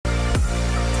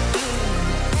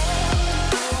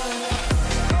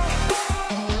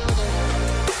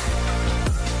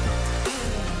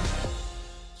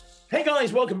Hey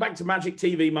guys, welcome back to Magic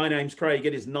TV. My name's Craig.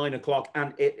 It is 9 o'clock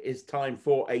and it is time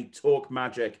for a Talk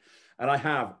Magic. And I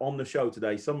have on the show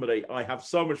today somebody I have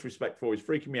so much respect for. He's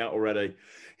freaking me out already.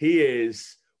 He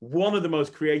is one of the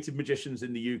most creative magicians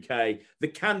in the UK, the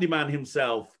Candyman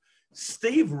himself,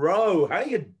 Steve Rowe. How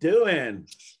you doing?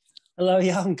 Hello,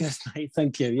 yeah, I'm good, mate.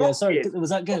 Thank you. Yeah, sorry, was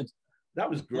that good? That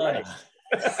was great.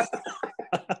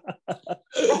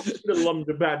 The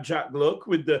lumberjack Jack look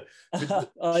with the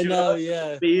I know,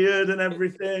 yeah, beard and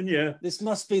everything. Yeah, this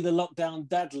must be the lockdown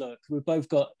dad look. We've both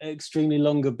got extremely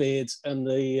longer beards and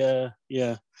the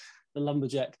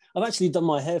lumberjack. I've actually done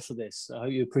my hair for this. I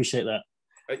hope you appreciate that.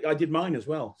 I did mine as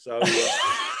well. So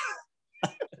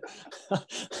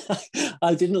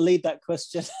I didn't lead that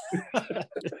question.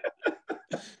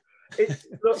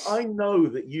 Look, I know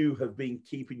that you have been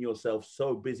keeping yourself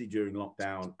so busy during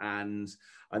lockdown, and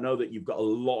I know that you've got a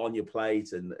lot on your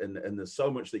plate, and there's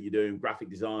so much that you're doing, graphic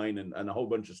design and a whole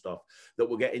bunch of stuff that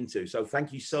we'll get into. So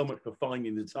thank you so much for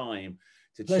finding the time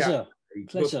to chat.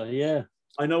 Pleasure, yeah.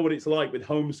 I know what it's like with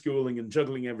homeschooling and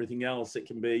juggling everything else. It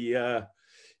can be time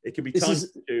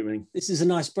consuming. This is a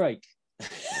nice break.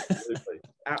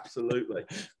 Absolutely.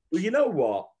 Well, you know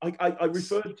what? I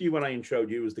referred to you when I introed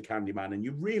you as the Candyman, and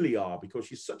you really are,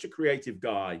 because you're such a creative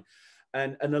guy.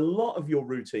 And a lot of your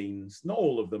routines, not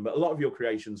all of them, but a lot of your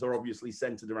creations are obviously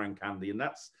centered around candy. And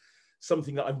that's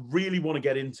something that I really want to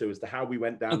get into as to how we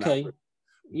went down that route.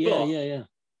 Yeah.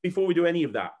 Before we do any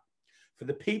of that, for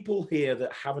the people here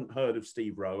that haven't heard of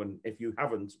Steve Rowe, and if you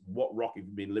haven't, what rock have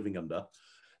you been living under?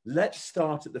 Let's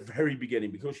start at the very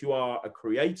beginning, because you are a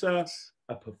creator,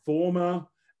 a performer,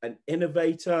 an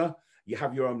innovator. You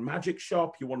have your own magic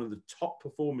shop. You're one of the top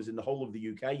performers in the whole of the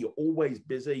UK. You're always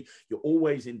busy. You're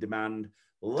always in demand.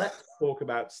 Let's talk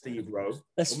about Steve Rowe.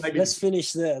 Let's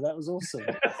finish there. That was awesome.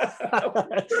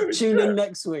 Tune in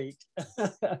next week.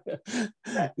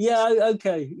 Yeah,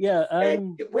 okay. Yeah.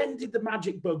 When did the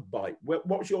magic bug bite? What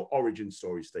was your origin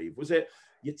story, Steve? Was it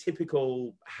your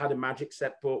typical had a magic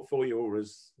set bought for you, or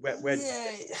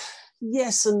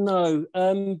Yes and no.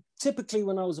 Typically,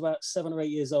 when I was about 7 or 8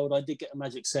 years old, I did get a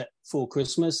magic set for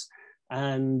Christmas,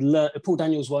 and Paul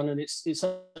Daniels one, and it's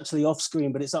actually off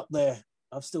screen, but it's up there.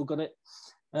 I've still got it.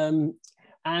 And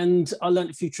I learned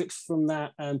a few tricks from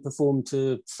that and performed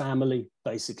to family,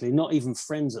 basically, not even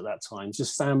friends at that time,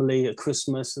 just family at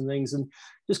Christmas and things. And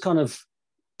just kind of,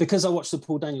 because I watched the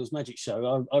Paul Daniels magic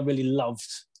show, I really loved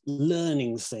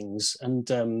learning things and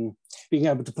being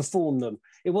able to perform them.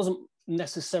 It wasn't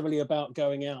necessarily about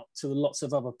going out to lots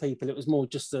of other people. It was more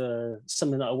just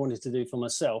something that I wanted to do for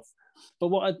myself. But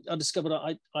what I discovered,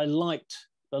 I liked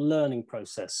the learning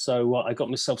process. So I got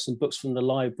myself some books from the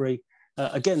library.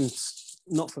 Again,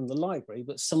 not from the library,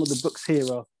 but some of the books here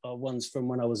are ones from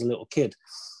when I was a little kid.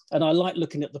 And I like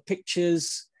looking at the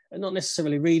pictures, and not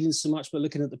necessarily reading so much, but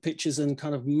looking at the pictures and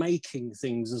kind of making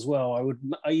things as well.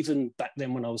 I even back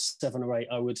then when I was 7 or 8,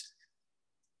 I would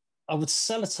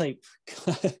sellotape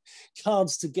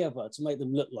cards together to make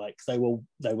them look like they were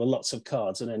lots of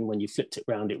cards. And then when you flipped it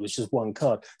around, it was just one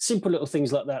card. Simple little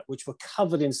things like that, which were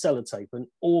covered in sellotape and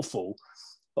awful.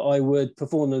 But I would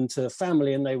perform them to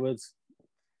family, and they would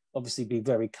obviously be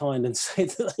very kind and say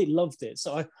that they loved it.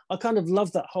 So I kind of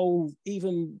loved that whole,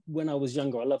 even when I was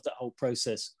younger, I loved that whole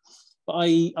process. But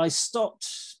I stopped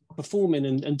performing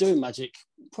and doing magic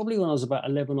probably when I was about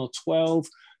 11 or 12,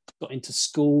 got into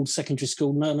school, secondary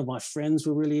school. None of my friends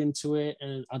were really into it,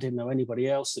 and I didn't know anybody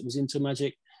else that was into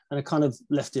magic. And I kind of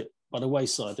left it by the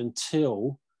wayside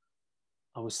until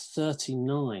I was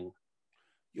 39.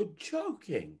 You're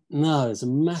joking? No, there's a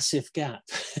massive gap.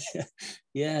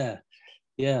 Yeah.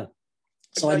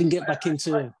 So I didn't get back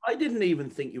into it. I didn't even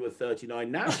think you were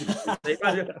 39 now.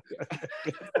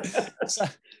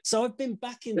 so I've been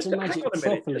back into magic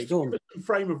properly. Go on.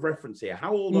 Frame of reference here.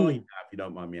 How old are you now, if you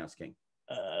don't mind me asking?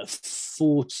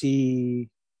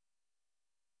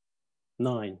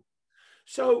 49.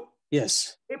 So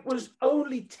yes, it was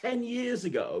only 10 years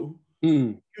ago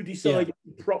you decided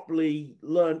to properly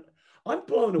learn. I'm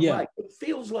blown away. Yeah. It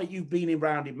feels like you've been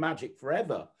around in magic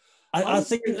forever. I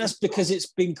think that's because it's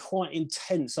been quite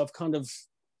intense. I've kind of,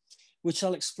 which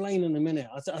I'll explain in a minute.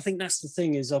 I think that's the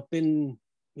thing is there's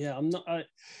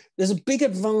a big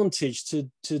advantage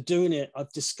to doing it.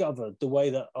 I've discovered the way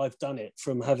that I've done it,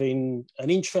 from having an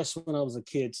interest when I was a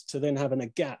kid to then having a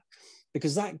gap,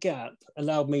 because that gap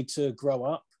allowed me to grow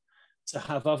up, to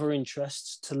have other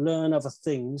interests, to learn other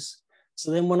things. So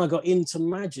then when I got into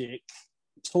magic,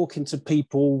 talking to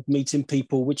people, meeting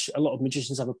people, which a lot of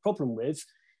magicians have a problem with,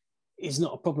 is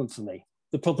not a problem for me.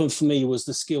 The problem for me was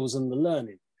the skills and the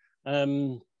learning.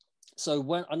 And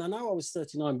I know I was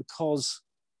 39 because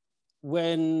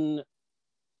when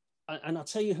and I'll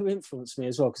tell you who influenced me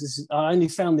as well, because I only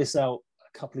found this out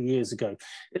a couple of years ago.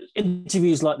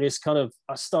 Interviews like this, kind of,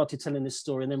 I started telling this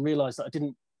story and then realized that I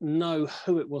didn't know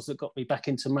who it was that got me back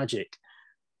into magic.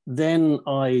 Then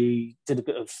I did a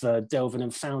bit of delving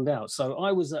and found out. So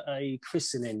I was at a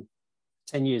christening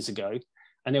 10 years ago,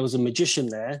 and there was a magician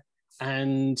there,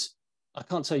 and I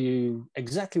can't tell you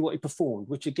exactly what he performed,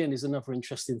 which again is another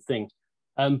interesting thing.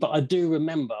 But I do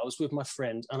remember I was with my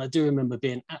friend, and I do remember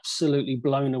being absolutely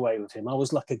blown away with him. I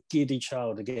was like a giddy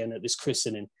child again at this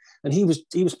christening, and he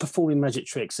was performing magic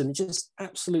tricks, and it just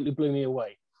absolutely blew me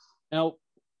away. Now,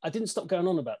 I didn't stop going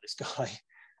on about this guy.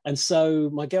 And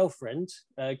so my girlfriend,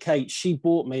 Kate, she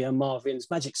bought me a Marvin's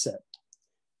magic set,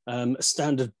 a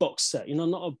standard box set,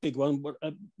 not a big one, but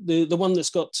the one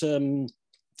that's got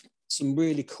some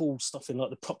really cool stuff in, like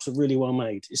the props are really well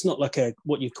made. It's not like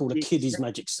what you call a kiddies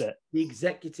magic set. The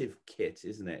executive kit,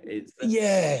 isn't it?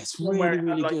 It's really,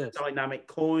 really good. Dynamic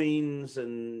coins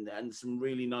and some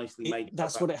really nicely made.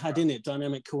 That's what it had in it,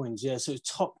 dynamic coins. Yeah, so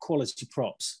top quality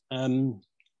props.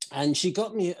 And she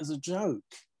got me it as a joke.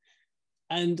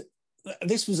 And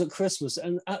this was at Christmas,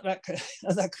 and at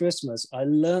that Christmas, I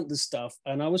learned the stuff,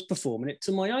 and I was performing it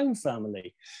to my own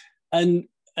family, and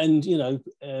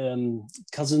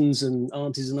cousins and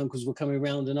aunties and uncles were coming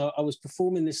around, and I was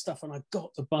performing this stuff, and I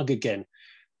got the bug again,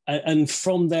 and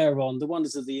from there on, the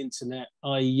wonders of the internet,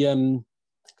 because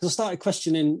I started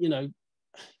questioning,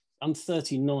 I'm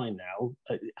 39 now.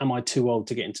 Am I too old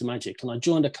to get into magic? And I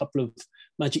joined a couple of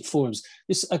magic forums.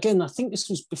 This, again, I think this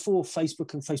was before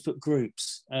Facebook and Facebook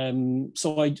groups.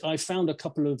 So I found a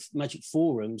couple of magic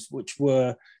forums which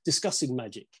were discussing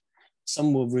magic.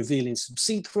 Some were revealing some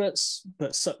secrets,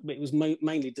 but it was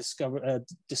mainly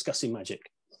discussing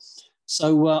magic.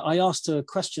 So I asked a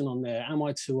question on there, am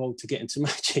I too old to get into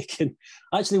magic? And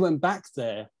I actually went back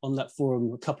there on that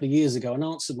forum a couple of years ago and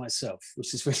answered myself,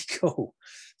 which is really cool.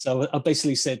 So I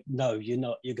basically said, no, you're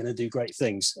not, you're going to do great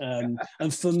things. And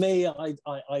for me, I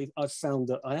found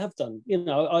that I have done,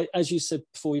 as you said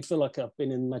before, you feel like I've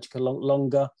been in magic a lot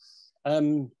longer.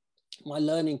 My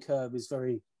learning curve is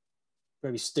very,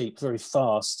 very steep, very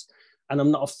fast, and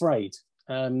I'm not afraid.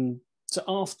 So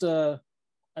after,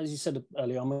 as you said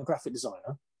earlier, I'm a graphic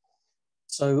designer.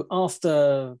 So after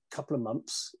a couple of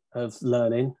months of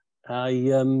learning,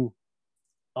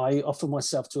 I offered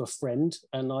myself to a friend,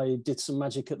 and I did some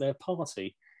magic at their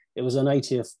party. It was an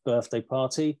 80th birthday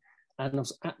party, and I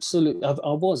was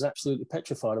absolutely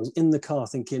petrified. I was in the car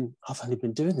thinking, I've only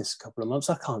been doing this a couple of months.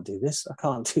 I can't do this. I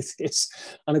can't do this.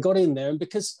 And I got in there, and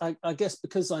because I guess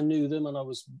because I knew them and I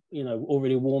was,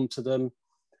 already warm to them,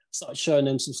 started showing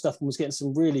them some stuff and was getting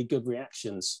some really good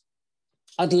reactions.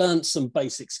 I'd learned some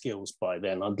basic skills by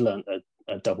then. I'd learned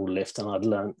a double lift, and I'd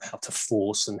learned how to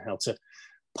force and how to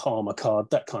palm a card,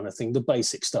 that kind of thing, the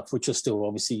basic stuff, which I still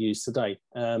obviously use today.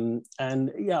 And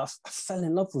yeah, I fell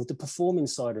in love with the performing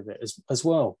side of it as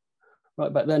well,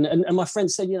 right back then. And my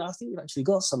friend said, I think you've actually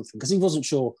got something, because he wasn't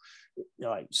sure,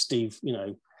 like Steve,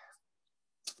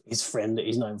 his friend that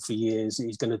he's known for years,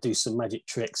 he's going to do some magic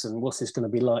tricks, and what's this going to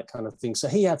be like, kind of thing. So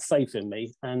he had faith in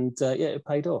me, and it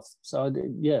paid off. So I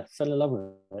fell in love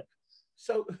with it.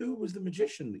 So who was the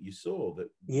magician that you saw?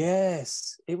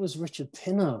 Yes, it was Richard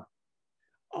Pinner.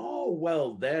 Oh,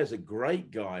 well, there's a great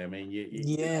guy. I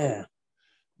mean,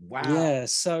 wow. Yeah.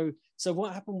 So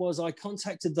what happened was I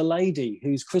contacted the lady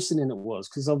whose christening it was,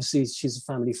 because obviously she's a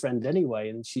family friend anyway.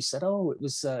 And she said, oh, it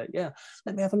was,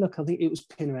 let me have a look. I think it was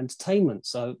Pinner Entertainment.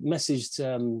 So I messaged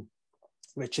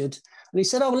Richard, and he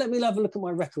said, oh, let me have a look at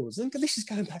my records. And this is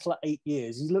going back like 8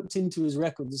 years. He looked into his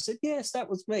records and said, yes, that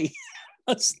was me.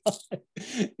 That's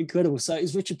incredible. So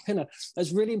it's Richard Pinner.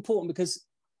 That's really important, because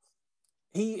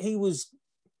he was,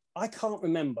 I can't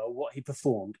remember what he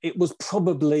performed. It was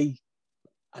probably,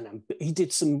 he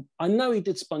did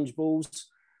sponge balls,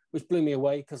 which blew me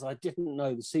away because I didn't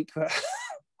know the secret.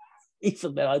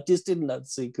 Even then, I just didn't know the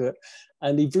secret.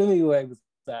 And he blew me away with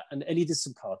that. And he did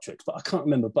some card tricks, but I can't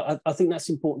remember. But I think that's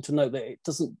important to note, that it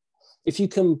doesn't, if you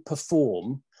can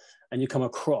perform and you come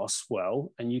across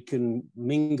well and you can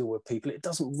mingle with people, it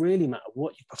doesn't really matter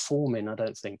what you perform in, I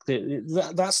don't think.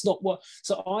 That's not what,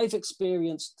 so I've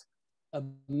experienced a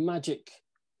magic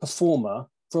performer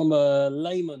from a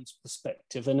layman's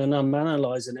perspective, and then I'm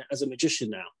analysing it as a magician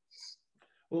now.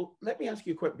 Well, let me ask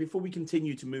you a question before we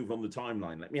continue to move on the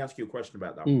timeline. Let me ask you a question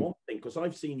about that. One thing, because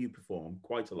I've seen you perform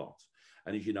quite a lot,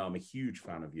 and as you know, I'm a huge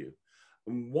fan of you.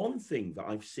 And one thing that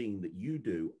I've seen that you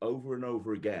do over and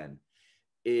over again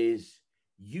is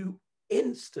you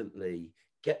instantly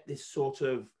get this sort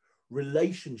of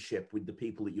relationship with the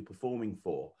people that you're performing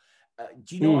for.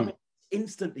 Do you know what I mean?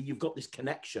 Instantly, you've got this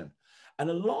connection. And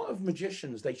a lot of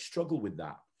magicians, they struggle with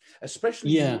that.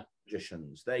 especially Yeah.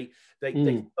 magicians. They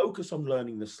focus on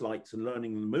learning the sleights and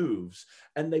learning the moves,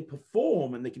 and they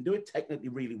perform, and they can do it technically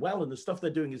really well, and the stuff they're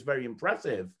doing is very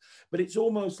impressive, but it's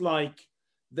almost like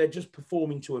they're just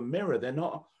performing to a mirror. They're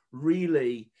not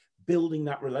really building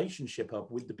that relationship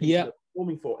up with the people they're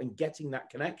performing for and getting that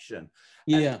connection.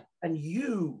 And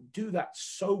you do that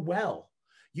so well.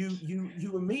 You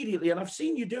immediately, and I've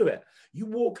seen you do it, you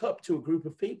walk up to a group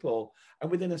of people and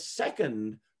within a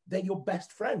second they're your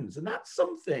best friends, and that's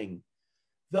something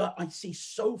that I see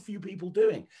so few people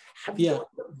doing. Have you got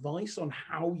advice on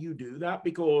how you do that?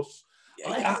 Because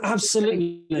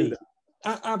absolutely.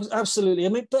 Absolutely. I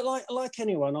mean, but like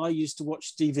anyone, I used to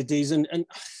watch DVDs, and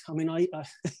I mean, I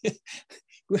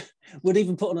would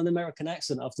even put on an American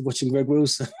accent after watching Greg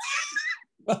Wilson.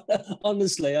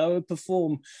 Honestly, I would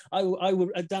perform. I would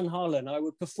at Dan Harlan. I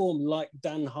would perform like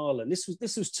Dan Harlan. This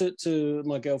was to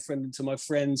my girlfriend and to my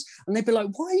friends, and they'd be like,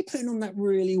 "Why are you putting on that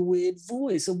really weird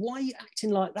voice? And why are you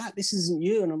acting like that? This isn't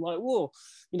you." And I'm like, "Whoa."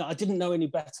 You know, I didn't know any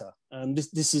better.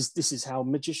 This is how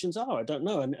magicians are. I don't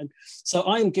know, and so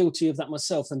I am guilty of that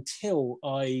myself until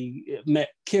I met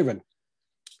Kieran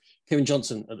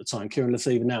Johnson at the time, Kieran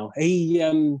Lefevre. Now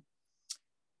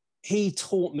he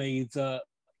taught me that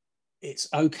it's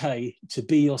okay to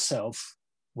be yourself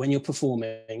when you're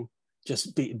performing.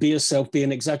 Just be yourself, be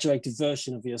an exaggerated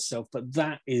version of yourself, but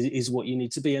that is what you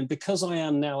need to be. And because I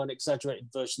am now an exaggerated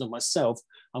version of myself,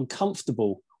 I'm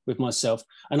comfortable with myself,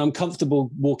 and I'm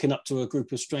comfortable walking up to a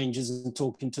group of strangers and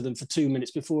talking to them for 2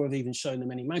 minutes before I've even shown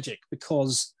them any magic.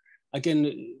 Because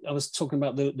again, I was talking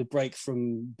about the break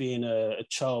from being a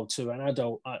child to an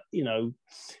adult.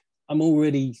 I'm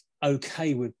already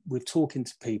okay with talking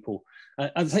to people.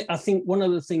 I think one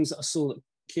of the things that I saw that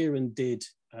Kieran did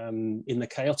in the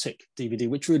Chaotic DVD,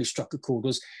 which really struck a chord,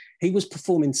 was he was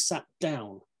performing sat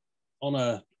down on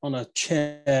a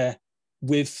chair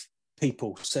with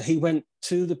people. So he went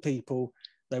to the people,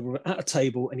 they were at a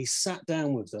table, and he sat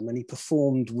down with them and he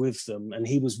performed with them, and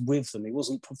he was with them. He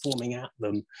wasn't performing at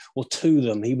them or to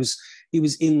them. He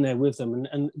was in there with them.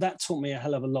 And that taught me a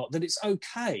hell of a lot, that it's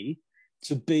okay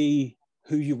to be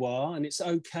who you are, and it's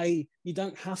okay. You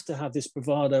don't have to have this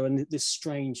bravado and this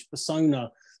strange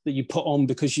persona that you put on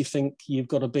because you think you've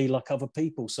got to be like other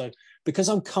people. So because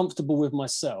I'm comfortable with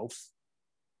myself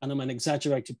and I'm an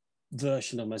exaggerated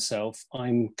version of myself,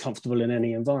 I'm comfortable in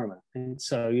any environment. And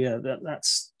so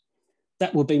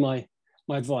that would be my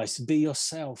advice. Be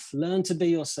yourself. Learn to be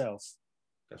yourself.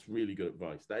 That's really good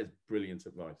advice. That is brilliant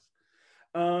advice.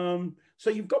 So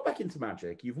you've got back into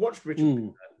magic. You've watched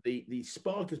Richard. The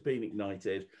spark has been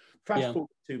ignited. Fast forward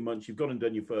 2 months, you've gone and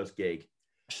done your first gig.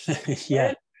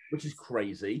 Which is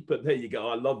crazy, but there you go.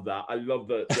 I love that. I love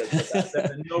that.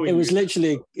 It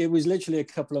was literally a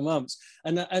couple of months,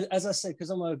 and as I said, because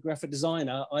I'm a graphic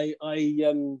designer, it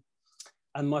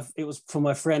was for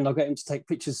my friend. I got him to take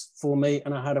pictures for me,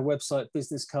 and I had a website,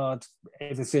 business card,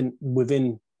 everything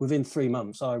within 3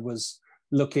 months. I was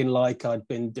looking like I'd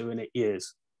been doing it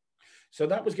years. So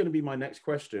that was going to be my next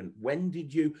question. When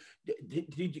did you,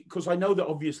 because I know that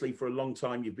obviously for a long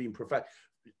time you've been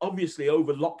obviously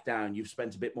over lockdown, you've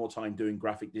spent a bit more time doing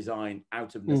graphic design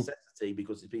out of necessity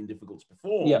because it's been difficult to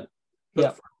perform.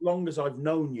 But for as long as I've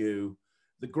known you,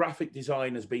 the graphic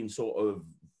design has been sort of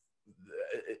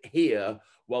here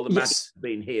while the magic's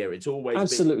been here. It's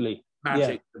always been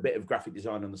magic, a bit of graphic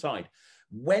design on the side.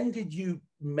 When did you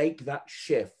make that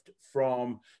shift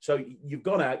from, so you've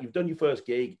gone out, you've done your first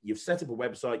gig, you've set up a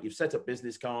website, you've set up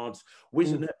business cards,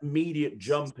 was an immediate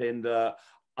jump in the,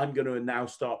 I'm going to now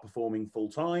start performing full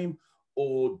time,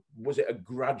 or was it a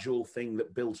gradual thing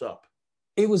that built up?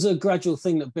 It was a gradual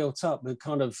thing that built up. It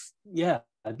kind of,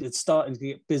 it started to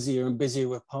get busier and busier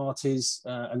with parties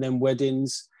and then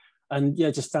weddings. And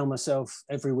just found myself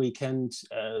every weekend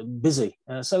busy.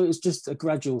 So it was just a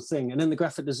gradual thing. And then the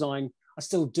graphic design, I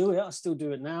still do it. I still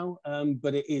do it now.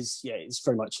 But it is, it's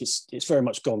very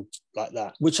much gone like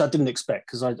that, which I didn't expect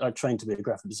because I trained to be a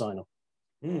graphic designer.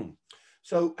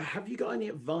 So have you got any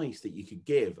advice that you could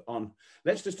give on,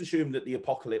 let's just assume that the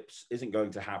apocalypse isn't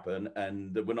going to happen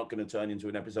and that we're not going to turn into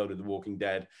an episode of The Walking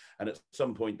Dead. And at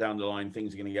some point down the line,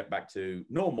 things are going to get back to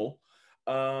normal.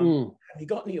 Have you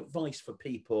got any advice for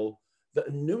people that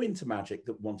are new into magic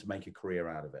that want to make a career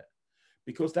out of it?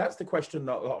 Because that's the question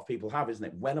that a lot of people have, isn't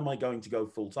it? When am I going to go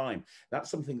full time? That's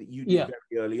something that you did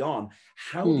very early on.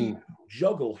 How do you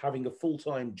juggle having a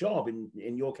full-time job,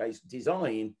 in your case,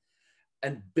 design,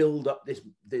 and build up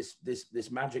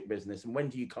this magic business? And when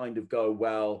do you kind of go,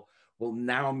 well,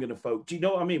 now I'm going to focus? Do you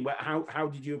know what I mean? How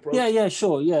did you approach it? Yeah,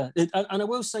 sure, yeah. And I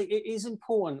will say it is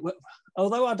important.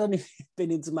 Although I'd only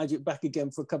been into magic back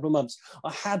again for a couple of months,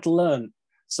 I had learned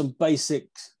some basic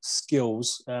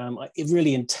skills,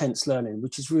 really intense learning,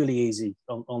 which is really easy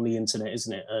on the internet,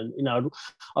 isn't it? And, you know,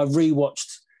 I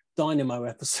rewatched Dynamo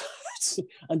episodes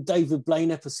and David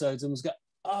Blaine episodes and was going,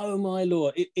 oh my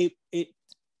Lord, it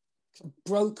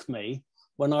broke me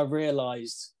when I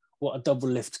realized what a double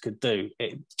lift could do.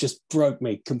 It just broke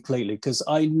me completely, because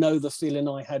I know the feeling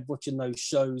I had watching those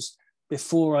shows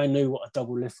before I knew what a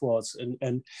double lift was.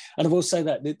 And I will say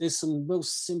that there's some real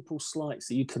simple sleights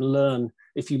that you can learn.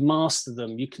 If you master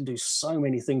them, you can do so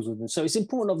many things with them. So it's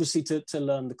important, obviously, to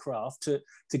learn the craft,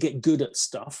 to get good at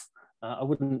stuff. I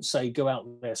wouldn't say go out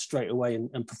there straight away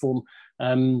and perform.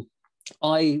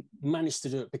 I managed to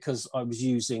do it because I was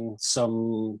using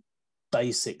some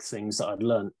basic things that I'd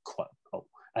learned quite well,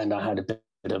 and I had a bit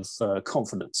of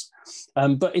confidence.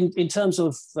 But in terms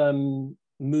of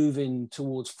moving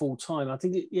towards full time, I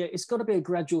think it's got to be a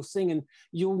gradual thing, and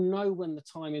you'll know when the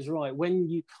time is right, when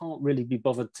you can't really be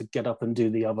bothered to get up and do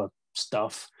the other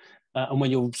stuff, and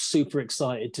when you're super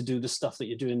excited to do the stuff that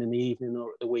you're doing in the evening or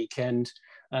at the weekend.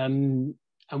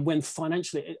 And when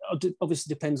financially, it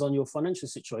obviously depends on your financial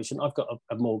situation. I've got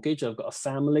a mortgage, I've got a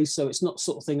family, so it's not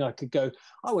sort of thing I could go,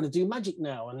 I want to do magic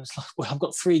now. And it's like, well, I've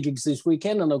got 3 gigs this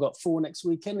weekend and I've got 4 next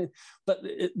weekend. But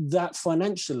that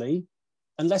financially,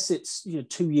 unless it's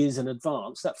 2 years in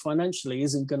advance, that financially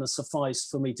isn't going to suffice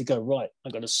for me to go, right,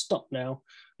 I've got to stop now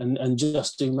and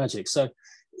just do magic. So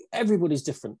everybody's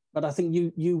different, but I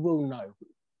think you will know.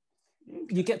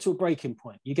 You get to a breaking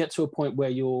point. You get to a point where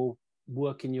you're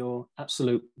working your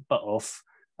absolute butt off,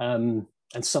 and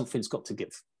something's got to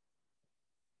give.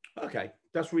 Okay,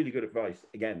 that's really good advice.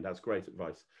 Again, that's great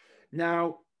advice.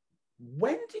 Now,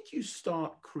 when did you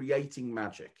start creating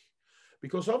magic?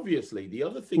 Because obviously the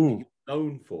other thing that you're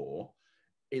known for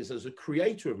is as a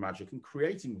creator of magic and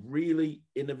creating really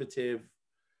innovative,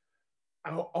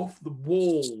 off the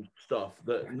wall stuff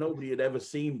that nobody had ever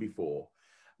seen before.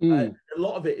 A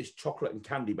lot of it is chocolate and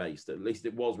candy based, at least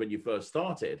it was when you first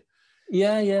started.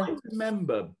 Yeah. I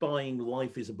remember buying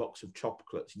Life is a Box of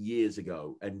Chocolates years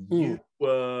ago, and you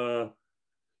were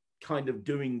kind of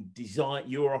doing design,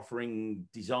 you were offering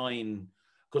design,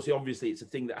 because obviously it's a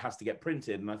thing that has to get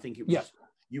printed, and I think it was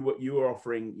you were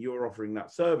offering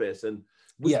that service. And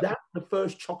was that the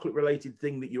first chocolate related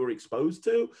thing that you were exposed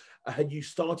to? Had you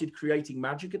started creating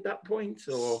magic at that point,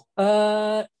 or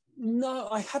no,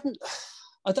 I hadn't.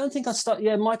 I don't think I started.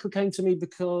 Yeah, Michael came to me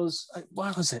because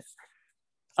why was it?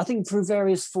 I think through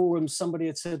various forums, somebody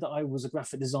had said that I was a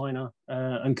graphic designer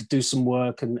and could do some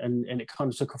work, and it kind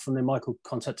of took off from there. Michael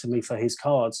contacted me for his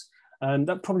cards, and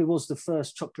that probably was the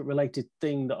first chocolate-related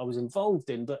thing that I was involved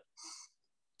in. But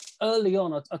early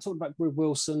on, I talked about Grid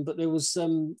Wilson, but there was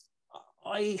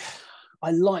I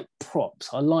like props.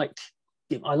 I like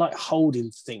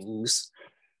holding things.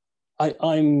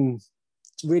 I'm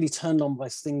really turned on by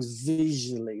things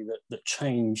visually that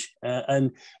change,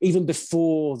 and even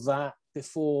before that.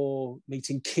 Before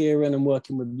meeting Kieran and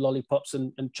working with lollipops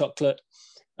and chocolate,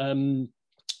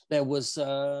 there was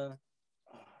a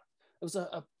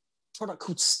product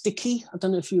called Sticky. I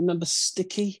don't know if you remember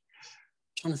Sticky.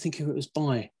 I'm trying to think who it was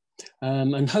by.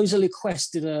 And Jose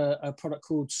Lequest did a product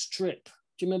called Strip.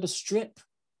 Do you remember Strip?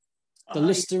 The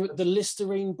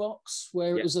Listerine box,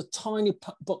 where it was a tiny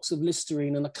box of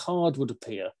Listerine and a card would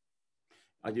appear.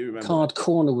 I do remember. Card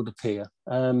corner would appear.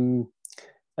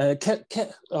 The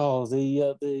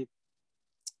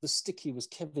Sticky was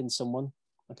Kevin someone.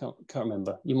 I can't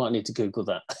remember. You might need to Google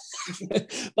that.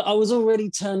 But I was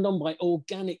already turned on by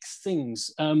organic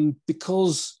things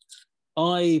because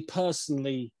I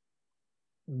personally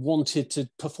wanted to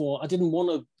perform. I didn't want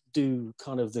to do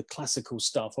kind of the classical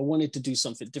stuff. I wanted to do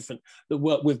something different that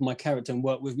worked with my character and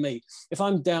worked with me. If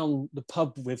I'm down the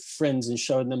pub with friends and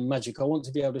showing them magic, I want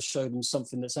to be able to show them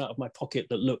something that's out of my pocket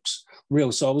that looks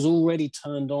real. So I was already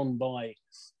turned on by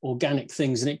organic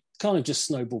things, and it kind of just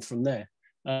snowballed from there.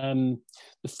 The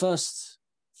first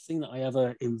thing that I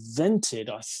ever invented,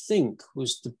 I think,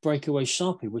 was the Breakaway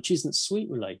Sharpie, which isn't sweet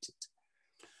related.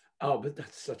 Oh, but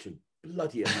that's such a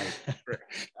bloody amazing trick.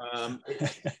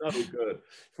 It's so good.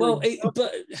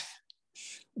 But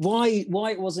why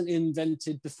it wasn't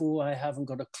invented before, I haven't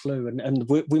got a clue. And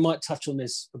we might touch on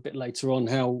this a bit later on,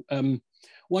 how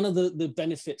one of the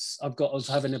benefits I've got of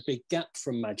having a big gap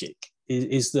from magic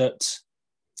is that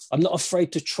I'm not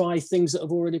afraid to try things that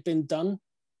have already been done.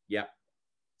 Yeah.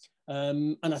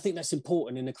 And I think that's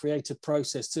important in the creative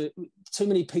process. Too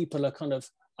many people are kind of,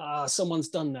 someone's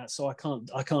done that, so I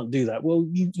can't do that. Well,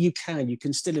 you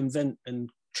can still invent and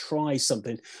try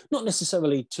something, not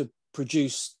necessarily to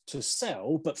produce to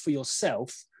sell, but for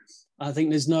yourself. I think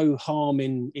there's no harm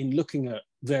in looking at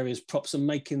various props and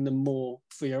making them more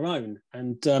for your own.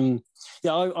 And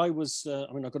I was,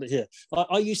 I mean, I've got it here.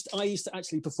 I used to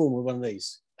actually perform with one of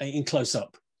these in close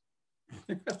up.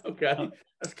 Okay,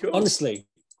 that's cool. Honestly,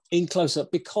 in close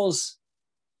up, because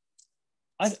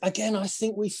I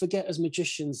think we forget as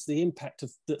magicians the impact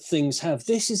that things have.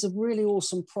 This is a really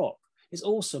awesome prop. It's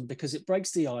awesome because it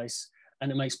breaks the ice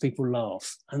and it makes people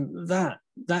laugh. And that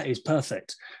is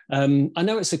perfect. I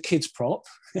know it's a kid's prop,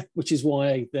 which is why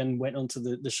I then went on to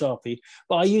the Sharpie,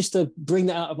 but I used to bring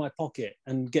that out of my pocket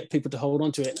and get people to hold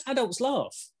on to it. And adults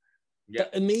laugh. Yeah.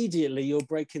 But immediately you're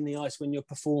breaking the ice when you're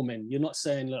performing. You're not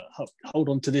saying, look, hold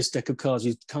on to this deck of cards.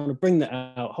 You kind of bring that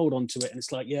out, hold on to it. And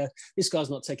it's like, yeah, this guy's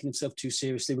not taking himself too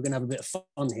seriously. We're going to have a bit of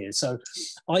fun here. So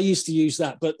I used to use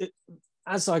that. But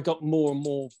as I got more and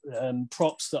more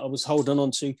props that I was holding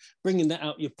on to, bringing that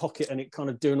out your pocket and it kind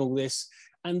of doing all this,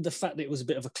 and the fact that it was a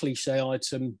bit of a cliche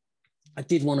item, I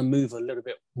did want to move a little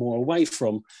bit more away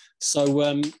from.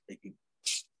 So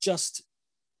it's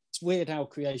weird how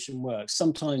creation works.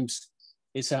 Sometimes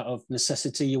it's out of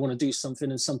necessity. You want to do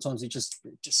something, and sometimes it just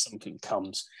something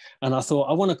comes. And I thought,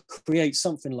 I want to create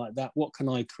something like that. What can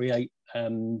I create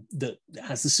that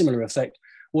has a similar effect?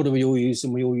 What do we all use?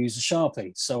 And we all use a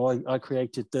Sharpie. So I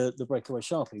created the breakaway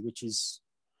Sharpie, which is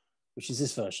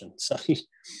this version. So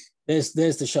there's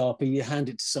the Sharpie. You hand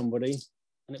it to somebody,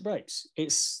 and it breaks.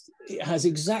 It has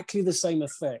exactly the same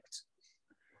effect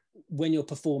when you're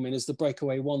performing as the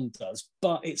breakaway one does,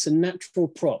 but it's a natural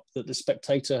prop that the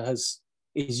spectator is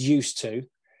used to,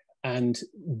 and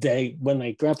when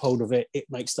they grab hold of it, it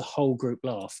makes the whole group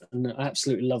laugh, and I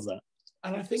absolutely love that.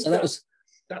 And I think so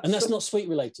that's not sweet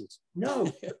related.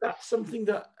 No, that's something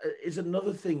that is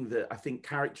another thing that I think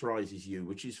characterizes you,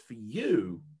 which is for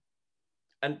you,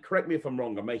 and correct me if I'm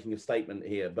wrong, I'm making a statement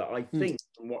here, but I think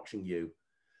from watching you,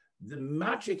 the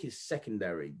magic is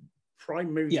secondary.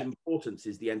 Primary importance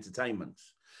is the entertainment.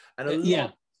 And a lot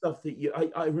of stuff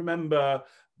that I remember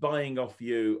buying off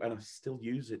you, and I still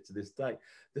use it to this day,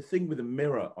 the thing with a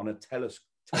mirror on a telescope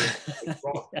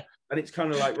and it's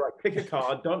kind of like, right, pick a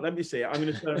card, don't let me see it, I'm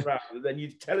going to turn around, and then you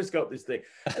telescope this thing,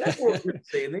 and everyone's going to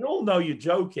see it, and they all know you're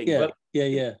joking. But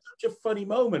it's such a funny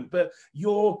moment. But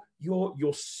your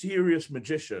serious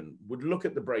magician would look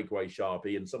at the breakaway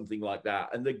Sharpie and something like that,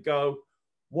 and they'd go,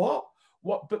 what?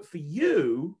 But for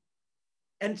you,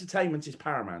 entertainment is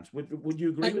paramount. Would you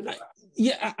agree with that?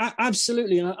 Yeah,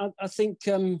 absolutely. And I think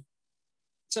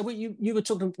so. You were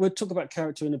talking. We'll talk about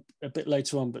character in a bit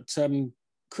later on. But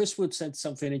Chris Wood said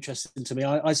something interesting to me.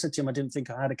 I said to him, I didn't think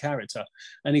I had a character,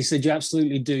 and he said, you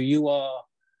absolutely do. You are,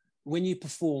 when you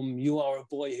perform, you are a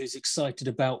boy who's excited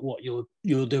about what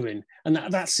you're doing, and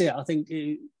that's it. I think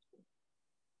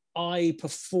I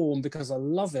perform because I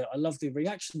love it. I love the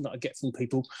reaction that I get from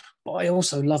people, but I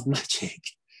also love magic.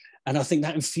 And I think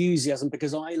that enthusiasm,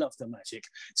 because I love the magic,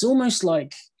 it's almost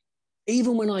like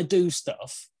even when I do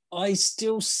stuff, I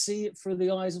still see it through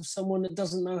the eyes of someone that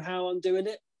doesn't know how I'm doing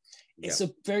it. Yeah.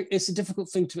 It's a difficult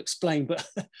thing to explain, but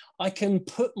I can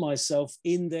put myself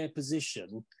in their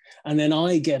position, and then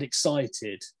I get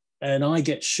excited and I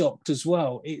get shocked as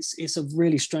well. It's a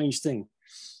really strange thing.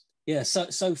 Yeah.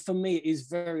 So for me, it is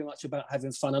very much about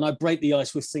having fun, and I break the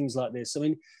ice with things like this. I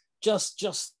mean,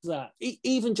 just that,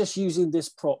 even just using this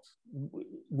prop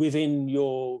within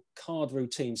your card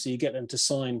routine, so you get them to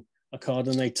sign a card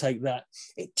and they take that,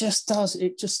 it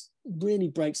just really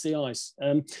breaks the ice.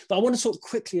 But I want to talk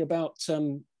quickly about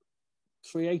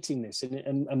creating this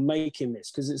and making this,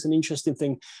 because it's an interesting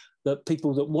thing that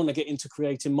people that want to get into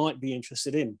creating might be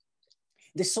interested in.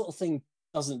 This sort of thing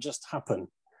doesn't just happen.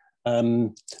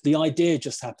 The idea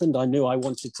just happened. I knew I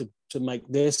wanted to make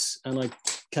this, and I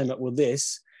came up with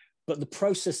this. But the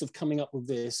process of coming up with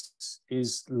this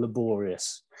is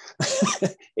laborious.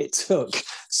 It took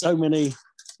so many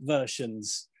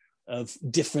versions of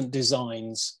different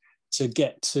designs to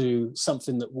get to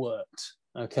something that worked,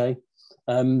 okay?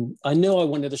 I knew I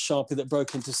wanted a Sharpie that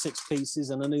broke into 6 pieces,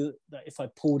 and I knew that if I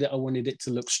pulled it, I wanted it to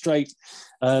look straight.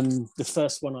 The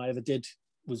first one I ever did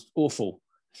was awful.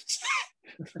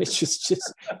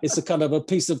 It's a kind of a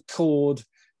piece of cord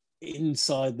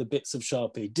inside the bits of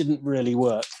Sharpie. Didn't really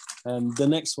work. The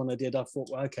next one I did, I thought,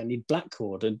 well, okay, I need black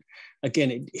cord, and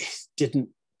again, it didn't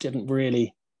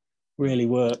really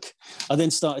work. I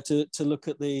then started to look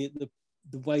at the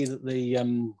way that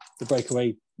the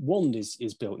breakaway wand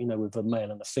is built, with a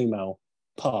male and a female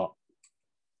part.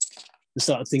 I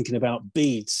started thinking about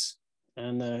beads,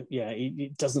 and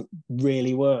it doesn't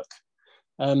really work.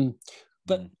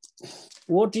 But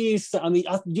what do you think? I mean,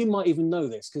 you might even know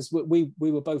this, because we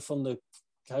were both on the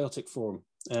Chaotic forum.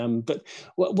 But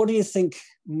what do you think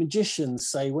magicians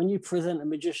say when you present a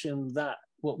magician that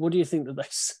What do you think that they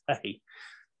say?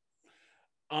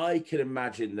 I can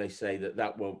imagine they say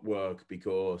that won't work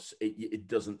because it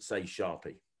doesn't say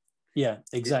Sharpie. Yeah,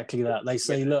 exactly that. They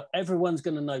say, look, everyone's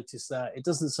going to notice that. It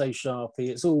doesn't say Sharpie.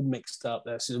 It's all mixed up.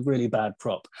 This is a really bad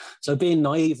prop. So being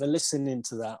naive and listening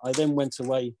to that, I then went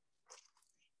away.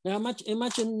 Now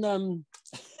imagine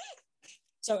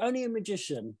so only a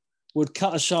magician would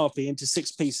cut a Sharpie into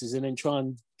 6 pieces and then try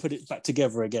and put it back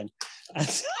together again.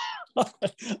 And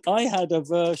I had a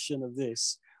version of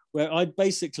this where I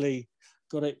basically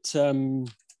got it so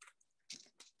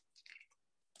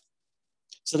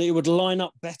that it would line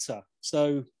up better.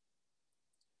 So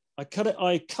I cut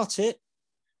it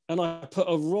and I put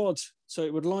a rod so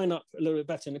it would line up a little bit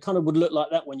better. And it kind of would look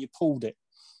like that when you pulled it.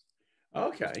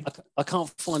 Okay. I can't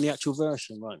find the actual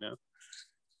version right now.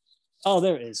 Oh,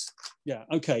 there it is. Yeah,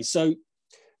 okay. So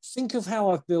think of how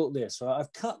I've built this, right?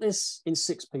 I've cut this in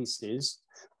 6 pieces.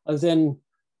 I've then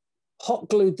hot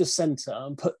glued the center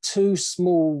and put 2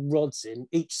 small rods in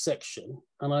each section.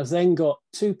 And I've then got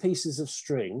 2 pieces of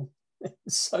string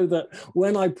so that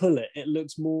when I pull it, it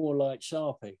looks more like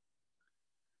Sharpie.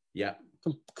 Yeah.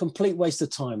 Complete waste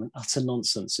of time and utter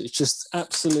nonsense. It just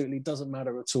absolutely doesn't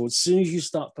matter at all. As soon as you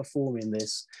start performing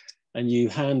this and you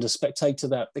hand a spectator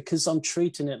that, because I'm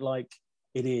treating it like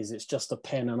it is, it's just a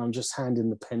pen and I'm just handing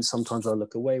the pen. Sometimes I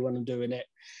look away when I'm doing it.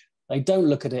 They don't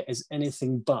look at it as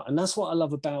anything but. And that's what I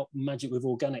love about magic with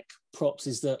organic props,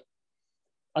 is that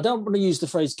I don't want to use the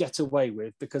phrase get away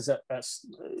with, because that's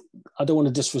I don't want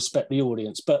to disrespect the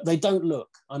audience, but they don't look.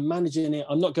 I'm managing it.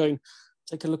 I'm not going,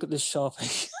 take a look at this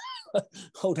Sharpie.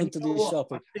 Hold on to this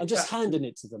Sharpie. I'm just handing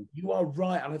it to them. You are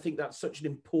right. And I think that's such an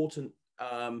important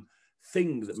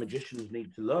thing that magicians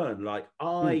need to learn. Like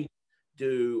I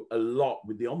do a lot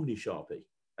with the Omni Sharpie,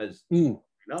 as you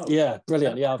know. Yeah,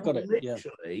 brilliant. Yeah, I've got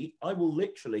it. I will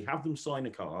literally have them sign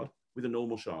a card with a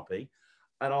normal Sharpie,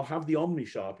 and I'll have the Omni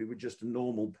Sharpie with just a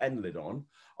normal pen lid on.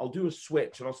 I'll do a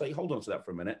switch and I'll say, hold on to that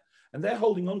for a minute. And they're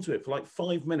holding on to it for like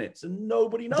 5 minutes and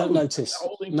nobody knows. Don't notice.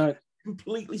 No.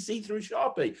 Completely see-through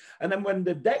Sharpie. And then when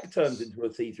the deck turns into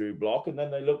a see-through block and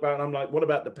then they look back and I'm like, what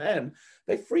about the pen?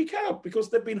 They freak out because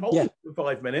they've been holding it for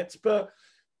 5 minutes. But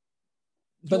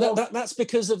that's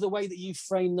because of the way that you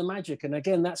frame the magic. And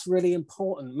again, that's really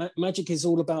important. Magic is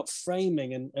all about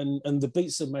framing and the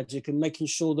beats of magic and making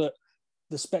sure that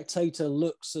the spectator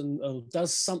looks and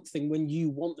does something when you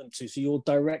want them to. So you're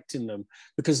directing them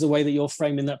because the way that you're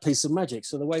framing that piece of magic.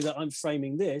 So the way that I'm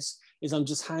framing this is I'm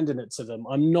just handing it to them.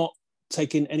 I'm not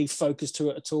taking any focus to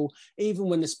it at all. Even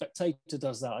when the spectator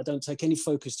does that, I don't take any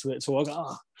focus to it at all. I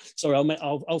go, sorry,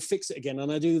 I'll fix it again.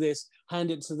 And I do this,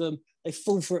 hand it to them. They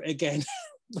fall for it again.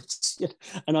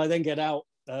 And I then get out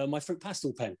my fruit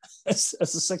pastel pen as a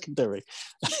secondary,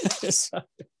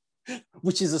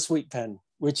 which is a sweet pen,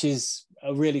 which is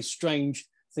a really strange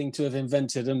thing to have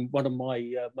invented and one of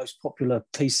my most popular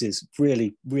pieces.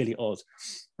 Really, really odd.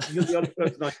 You're the only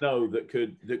person I know that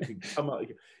could come up.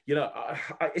 You know,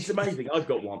 it's amazing. I've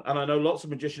got one, and I know lots of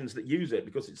magicians that use it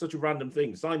because it's such a random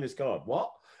thing. Sign this card.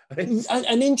 What?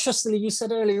 And interestingly, you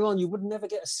said earlier on you would never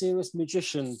get a serious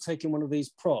magician taking one of these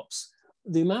props.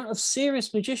 The amount of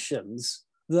serious magicians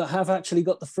that have actually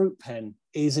got the fruit pen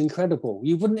is incredible.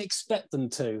 You wouldn't expect them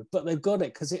to, but they've got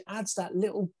it because it adds that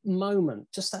little moment,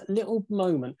 just that little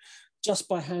moment, just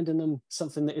by handing them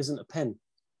something that isn't a pen.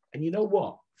 And you know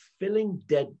what? Filling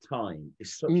dead time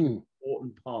is such an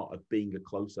important part of being a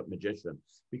close-up magician,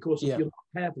 because if you're not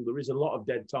careful, there is a lot of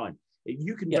dead time.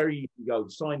 You can very easily go,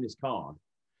 sign this card,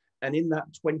 and in that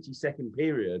 20-second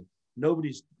period,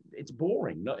 it's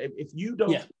boring. If you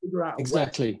don't figure out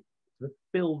exactly to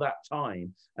fill that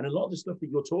time, and a lot of the stuff that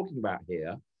you're talking about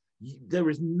here, there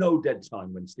is no dead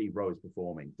time when Steve Rowe is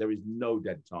performing. There is no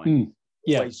dead time.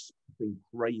 Always something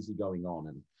crazy going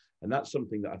on, and that's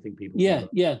something that I think people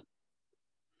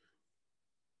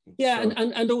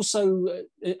and also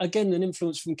again, an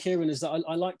influence from Kieran is that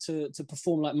I like to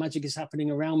perform like magic is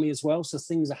happening around me as well. So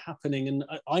things are happening and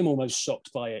I'm almost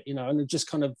shocked by it, and just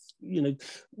kind of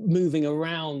moving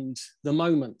around the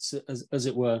moments as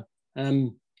it were.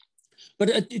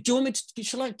 But do you want me to?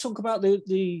 Shall I talk about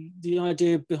the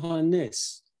idea behind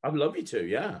this? I'd love you to.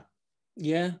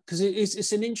 Yeah, because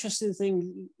it's an interesting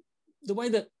thing. The way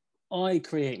that I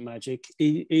create magic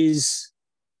is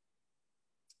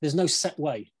there's no set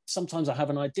way. Sometimes I have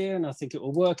an idea and I think it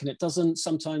will work and it doesn't.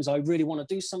 Sometimes I really want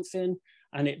to do something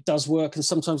and it does work. And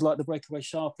sometimes, like the breakaway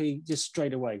Sharpie, just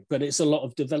straight away. But it's a lot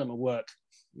of development work,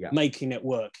 making it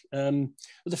work. But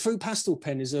the fruit pastel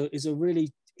pen is a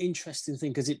really interesting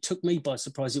thing because it took me by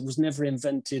surprise. It was never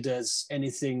invented as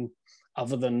anything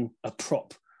other than a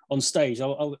prop on stage.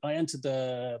 I entered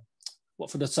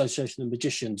Watford Association of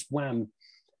Magicians, Wham,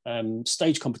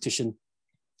 stage competition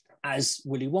as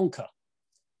Willy Wonka.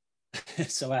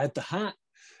 So I had the hat,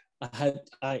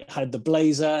 I had the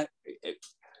blazer,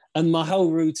 and my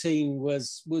whole routine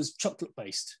was chocolate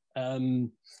based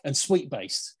and sweet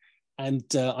based. And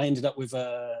I ended up with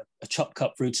a chop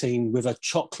cup routine with a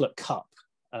chocolate cup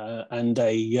and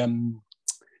a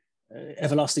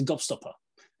everlasting gobstopper,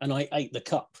 and I ate the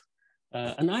cup.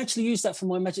 And I actually used that for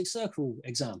my Magic Circle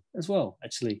exam as well,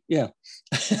 actually, yeah.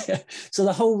 So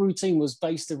the whole routine was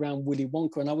based around Willy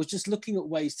Wonka, and I was just looking at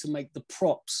ways to make the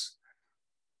props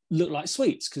look like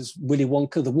sweets, because Willy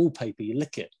Wonka, the wallpaper, you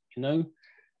lick it, you know,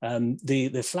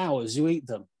 the flowers, you eat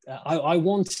them. I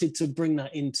wanted to bring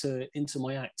that into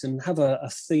my act and have a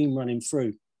theme running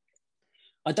through.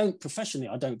 I don't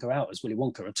go out as Willy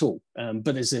Wonka at all,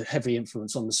 but there's a heavy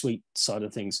influence on the sweet side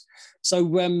of things. So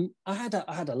I had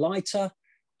a lighter,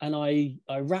 and I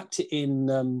wrapped it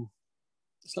in.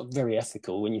 It's not very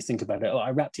ethical when you think about it.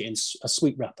 I wrapped it in a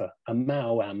sweet wrapper, a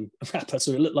Mao-Am wrapper,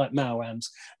 so it looked like Mao-Ams,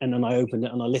 and then I opened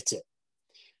it and I lit it.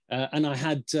 And I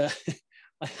had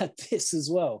I had this as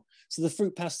well. So the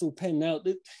fruit pastel pen. Now,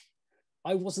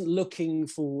 I wasn't looking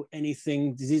for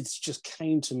anything. It just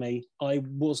came to me. I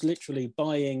was literally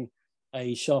buying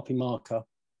a Sharpie marker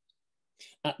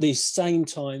at the same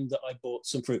time that I bought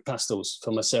some fruit pastels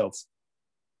for myself.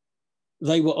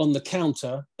 They were on the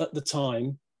counter at the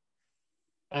time,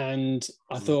 and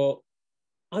I thought,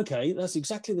 okay, that's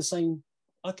exactly the same.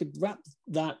 I could wrap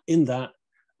that in that,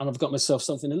 and I've got myself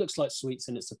something that looks like sweets,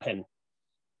 and it's a pen.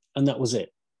 And that was it.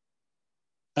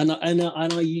 And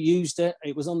I used it.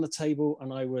 It was on the table,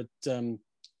 and I would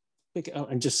pick it up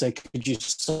and just say, "Could you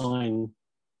sign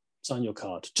your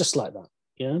card?" Just like that,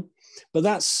 yeah. But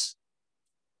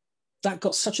that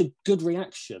got such a good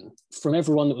reaction from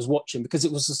everyone that was watching, because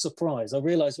it was a surprise. I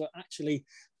realised, well, actually,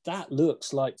 that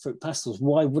looks like fruit pastels.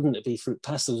 Why wouldn't it be fruit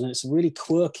pastels? And it's a really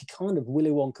quirky kind of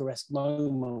Willy Wonka-esque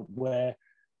moment where,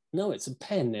 no, it's a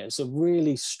pen. It's a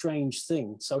really strange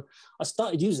thing. So I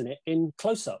started using it in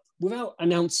close-up without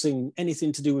announcing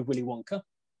anything to do with Willy Wonka.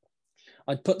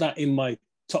 I'd put that in my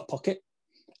top pocket,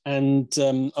 and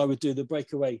I would do the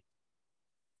breakaway.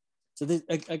 So this,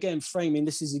 again, framing,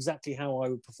 this is exactly how I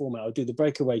would perform it. I would do the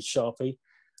breakaway Sharpie.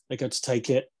 I go to take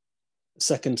it,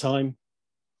 second time,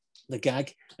 the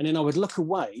gag, and then I would look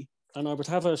away, and I would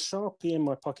have a Sharpie in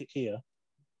my pocket here,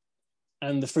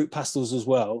 and the fruit pastels as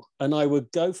well. And I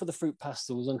would go for the fruit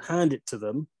pastels and hand it to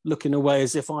them, looking away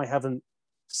as if I haven't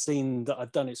seen that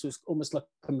I've done it. So it's almost like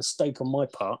a mistake on my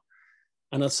part.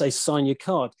 And I'd say, sign your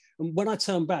card. And when I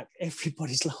turn back,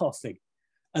 everybody's laughing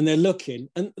and they're looking.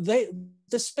 And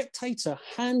the spectator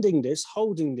handing this,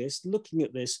 holding this, looking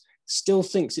at this, still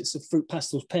thinks it's a fruit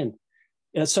pastels pen.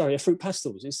 Sorry, a fruit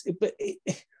pastels.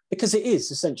 Because it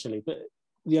is, essentially. But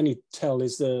the only tell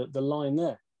is the line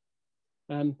there.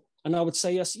 And I would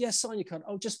say, yes, sign your card.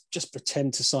 Oh, just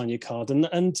pretend to sign your card.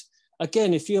 And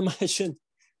again, if you imagine,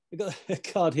 we've got a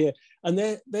card here, and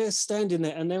they're standing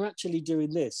there and they're actually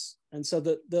doing this. And so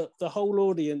the whole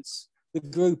audience, the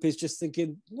group is just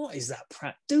thinking, what is that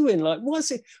prat doing? Like,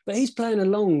 what's it? But he's playing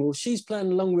along, or she's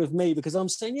playing along with me, because I'm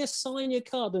saying, yes, sign your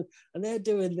card. And they're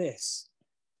doing this.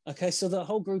 Okay, so the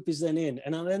whole group is then in,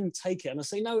 and I then take it and I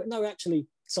say, no, actually,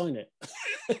 sign it.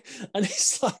 And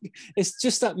it's like, it's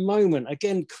just that moment,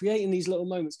 again, creating these little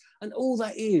moments. And all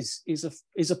that is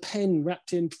a pen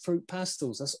wrapped in fruit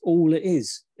pastels. That's all it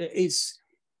is. It's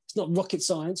not rocket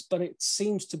science, but it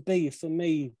seems to be, for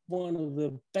me, one of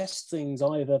the best things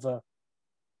I've ever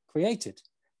created.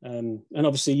 And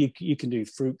obviously you can do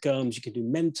fruit gums, you can do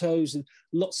Mentos, and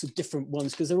lots of different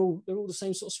ones, because they're all the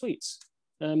same sort of sweets.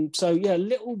 So yeah,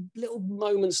 little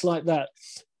moments like that.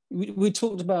 We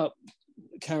talked about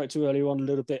character earlier on a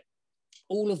little bit.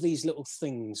 All of these little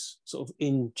things sort of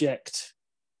inject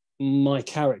my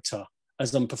character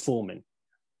as I'm performing,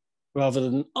 rather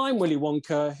than I'm Willy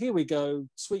Wonka, here we go,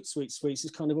 sweets. It's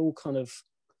kind of,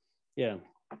 yeah.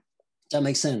 That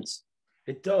makes sense.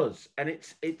 It does. And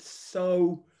it's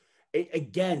so, it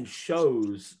again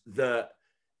shows that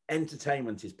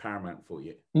entertainment is paramount for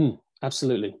you.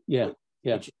 Absolutely. Yeah.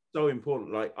 Yeah. Which is so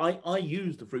important. Like I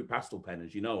use the fruit pastel pen,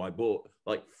 as you know. I bought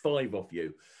like 5 off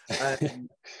you. And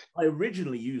I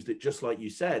originally used it just like you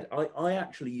said. I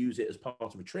actually use it as part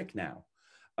of a trick now.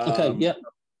 Okay, yeah.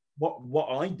 What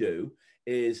I do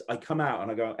is I come out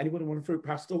and I go, anybody want a fruit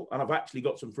pastel? And I've actually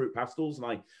got some fruit pastels, and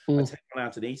I take one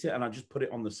out and eat it, and I just put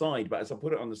it on the side. But as I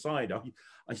put it on the side,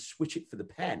 I switch it for the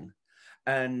pen.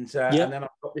 And then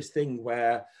I've got this thing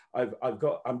where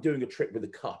I'm doing a trick with a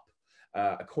cup.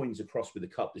 A coins across with a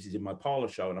cup. This is in my parlor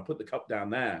show, and I put the cup down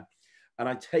there, and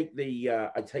I take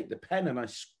the pen and I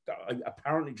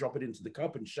apparently drop it into the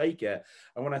cup and shake it.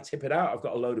 And when I tip it out, I've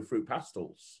got a load of fruit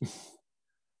pastels.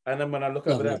 And then when I look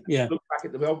over there, look back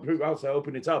at the fruit pastels, I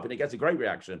open it up and it gets a great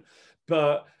reaction.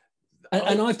 But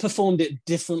and I've performed it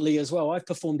differently as well. I've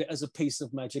performed it as a piece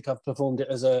of magic. I've performed it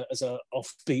as a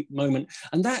offbeat moment.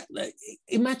 And that,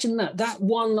 imagine that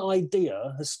one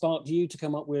idea has sparked you to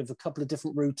come up with a couple of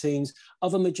different routines.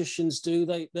 Other magicians do.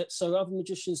 So other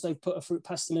magicians, they put a fruit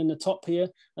pastel in the top here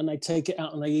and they take it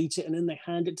out and they eat it and then they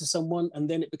hand it to someone and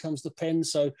then it becomes the pen.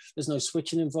 So there's no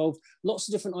switching involved. Lots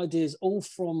of different ideas, all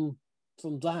from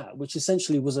that, which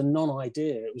essentially was a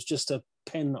non-idea. It was just a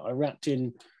pen that I wrapped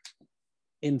in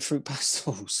fruit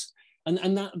pastels, and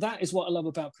that is what I love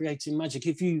about creating magic.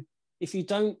 If you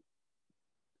don't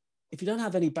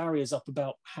have any barriers up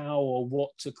about how or what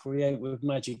to create with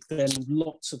magic, then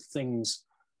lots of things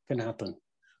can happen.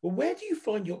 Well, where do you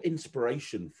find your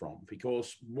inspiration from?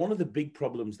 Because one of the big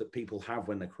problems that people have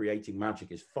when they're creating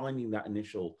magic is finding that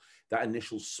initial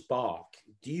spark.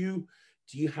 Do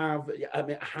you have, I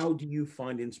mean, how do you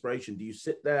find inspiration? Do you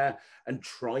sit there and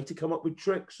try to come up with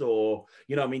tricks, or,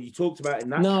 you know, I mean, you talked about in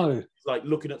that, no, like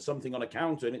looking at something on a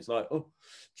counter and it's like, oh,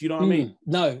 do you know what I mean?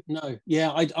 No.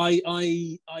 Yeah.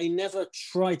 I never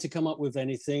try to come up with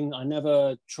anything. I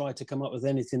never try to come up with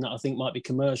anything that I think might be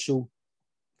commercial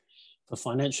for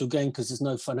financial gain, because there's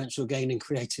no financial gain in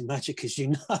creating magic, as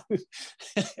you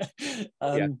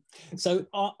know. So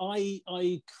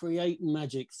I create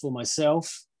magic for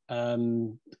myself. I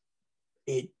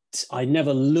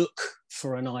never look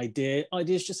for an idea.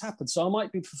 Ideas just happen. So I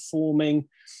might be performing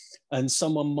and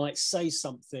someone might say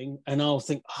something and I'll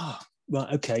think,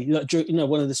 right, okay. You know,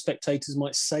 one of the spectators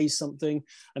might say something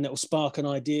and that will spark an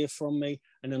idea from me.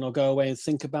 And then I'll go away and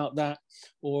think about that.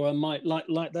 Or I might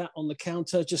like that on the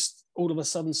counter, just all of a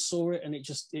sudden saw it and it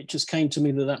just came to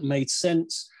me that made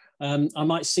sense. I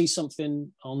might see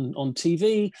something on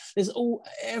TV. There's all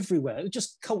everywhere.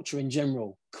 Just culture in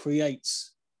general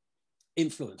creates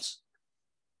influence.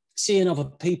 Seeing other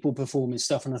people performing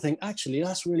stuff, and I think actually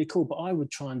that's really cool, but I would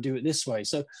try and do it this way.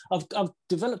 So I've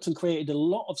developed and created a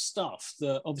lot of stuff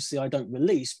that obviously I don't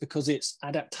release because it's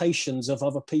adaptations of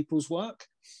other people's work,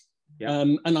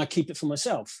 and I keep it for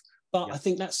myself. But I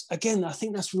think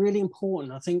that's really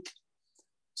important. I think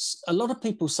a lot of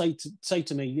people say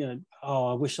to me, you know,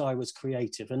 oh, I wish I was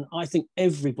creative. And I think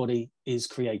everybody is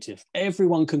creative.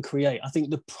 Everyone can create. I think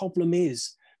the problem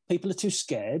is people are too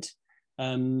scared.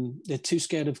 They're too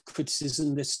scared of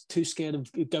criticism. They're too scared of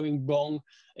going wrong,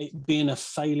 it being a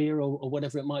failure or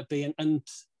whatever it might be. And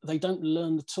they don't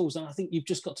learn the tools. And I think you've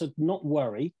just got to not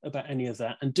worry about any of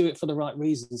that and do it for the right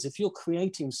reasons. If you're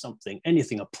creating something,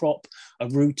 anything, a prop, a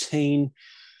routine,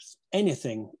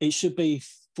 anything, it should be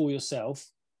for yourself.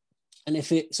 And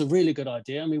if it's a really good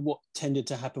idea, I mean, what tended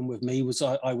to happen with me was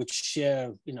I would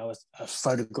share, you know, a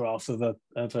photograph of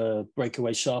a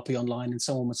breakaway Sharpie online, and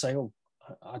someone would say, "Oh,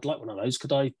 I'd like one of those.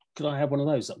 Could I have one of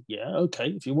those?" Like, yeah, okay.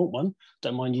 If you want one,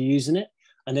 don't mind you using it.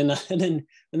 And then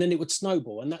it would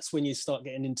snowball, and that's when you start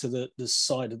getting into the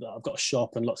side of that. I've got a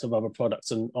shop and lots of other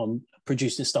products, and on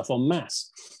producing stuff en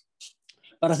masse.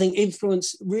 But I think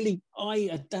influence, really, I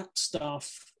adapt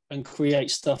stuff and create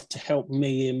stuff to help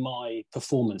me in my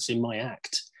performance, in my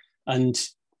act. And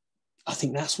I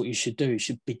think that's what you should do. You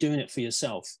should be doing it for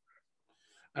yourself.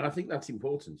 And I think that's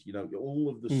important, you know, all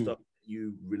of the stuff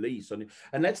you release. And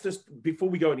let's just, before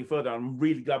we go any further, I'm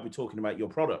really glad we're talking about your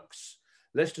products.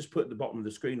 Let's just put at the bottom of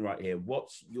the screen right here,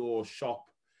 what's your shop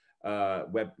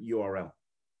web URL?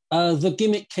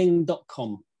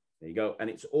 Thegimmickking.com. There you go. And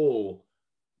it's all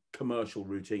commercial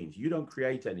routines. You don't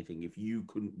create anything if you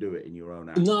couldn't do it in your own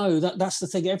act. No, that's the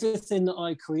thing. Everything that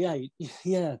I create,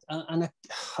 and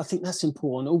I think that's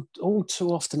important. All too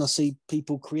often I see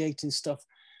people creating stuff,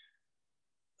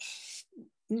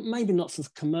 maybe not for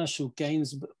commercial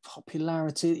gains, but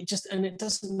popularity. It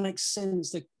doesn't make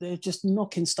sense. They're just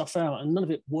knocking stuff out, and none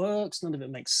of it works. None of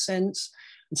it makes sense.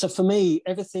 And so for me,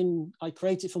 everything I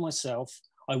create it for myself.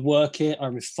 I work it, I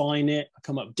refine it, I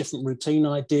come up with different routine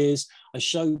ideas, I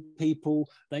show people,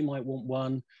 they might want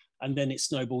one, and then it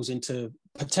snowballs into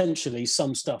potentially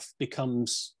some stuff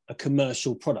becomes a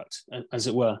commercial product, as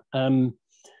it were. But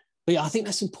yeah, I think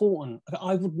that's important.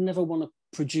 I would never want to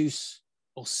produce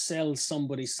or sell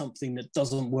somebody something that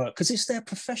doesn't work, because it's their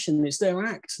profession, it's their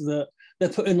act that they're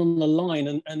putting on the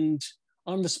line, and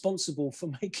I'm responsible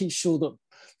for making sure that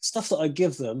stuff that I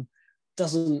give them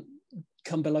doesn't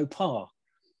come below par.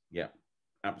 Yeah,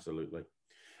 absolutely.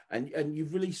 And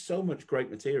you've released so much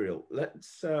great material.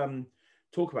 Let's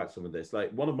talk about some of this. Like,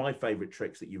 one of my favorite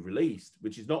tricks that you've released,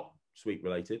 which is not sweet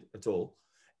related at all,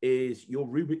 is your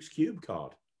Rubik's Cube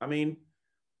card. I mean,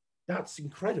 That's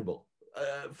incredible.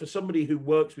 For somebody who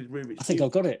works with Rubik's I think Cube,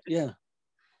 I've got it. Yeah.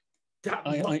 What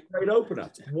a great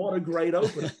opener. What a great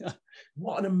opener.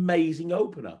 What an amazing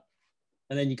opener.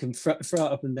 And then you can throw it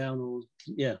up and down, or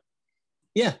yeah.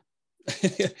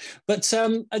 But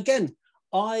again,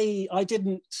 I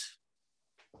didn't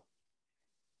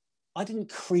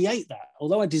create that,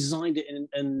 although I designed it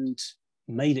and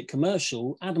made it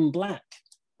commercial. Adam Black,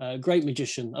 a great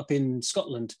magician up in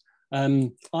Scotland,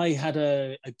 I had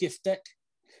a gift deck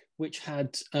which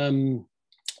had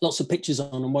lots of pictures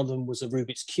on, and one of them was a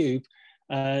Rubik's Cube.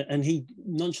 And he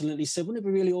nonchalantly said, wouldn't it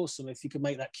be really awesome if you could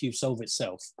make that cube solve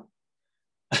itself?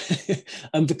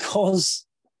 And because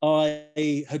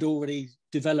I had already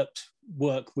developed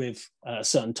work with a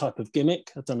certain type of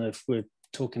gimmick, I don't know if we're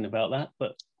talking about that,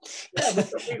 but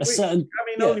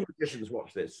only magicians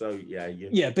watch this, so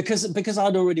because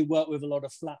I'd already worked with a lot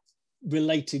of flat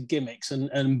related gimmicks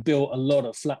and built a lot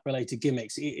of flat related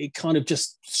gimmicks, it kind of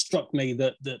just struck me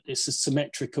that it's a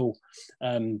symmetrical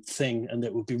thing, and that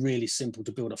it would be really simple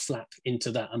to build a flap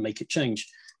into that and make it change.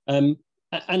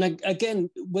 And again,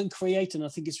 when creating, I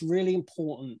think it's really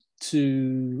important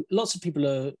to, lots of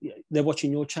people they're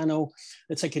watching your channel,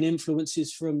 they're taking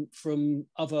influences from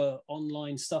other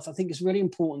online stuff. I think it's really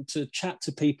important to chat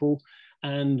to people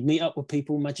and meet up with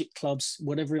people, magic clubs,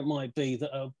 whatever it might be,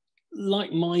 that are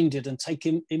like-minded, and take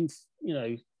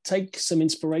some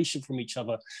inspiration from each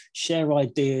other, share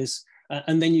ideas,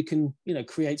 and then you can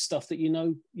create stuff that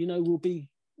will be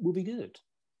good.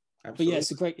 Absolutely. But yeah,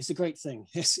 it's a great thing.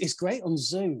 It's great on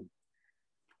Zoom.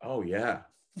 Oh yeah.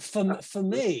 For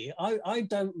me, I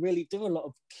don't really do a lot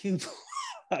of cube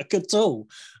work at all.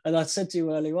 And I said to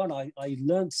you earlier on, I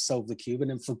learned to solve the cube and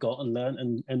then forgot and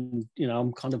learned, and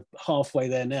I'm kind of halfway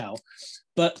there now.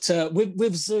 But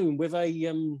with Zoom, with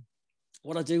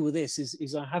what I do with this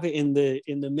is I have it in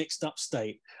the mixed up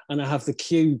state, and I have the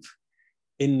cube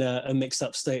in a mixed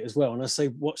up state as well. And I say,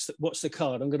 watch the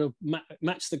card. I'm going to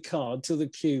match the card to the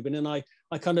cube. And then I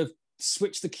kind of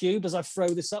switch the cube as I throw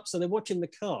this up. So they're watching the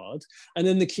card, and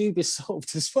then the cube is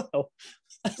solved as well.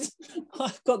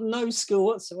 I've got no skill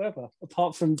whatsoever,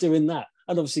 apart from doing that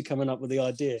and obviously coming up with the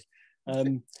idea.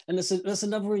 And that's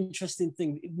another interesting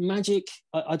thing. Magic,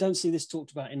 I don't see this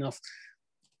talked about enough.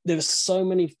 There are so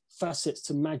many facets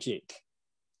to magic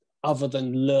other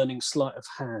than learning sleight of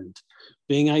hand,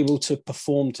 being able to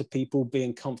perform to people,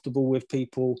 being comfortable with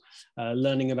people,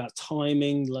 learning about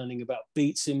timing, learning about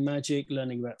beats in magic,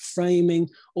 learning about framing,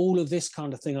 all of this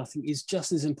kind of thing, I think is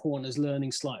just as important as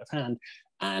learning sleight of hand.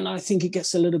 And I think it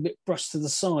gets a little bit brushed to the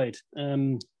side.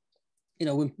 When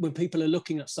people are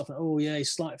looking at stuff like, oh yeah,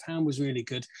 his sleight of hand was really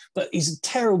good, but he's a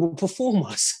terrible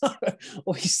performer,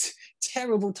 or he's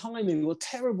terrible timing, or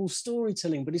terrible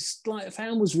storytelling, but his sleight of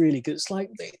hand was really good. It's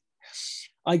like,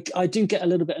 I do get a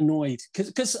little bit annoyed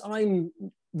because I'm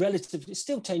relatively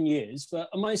still 10 years, but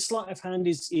my sleight of hand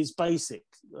is basic,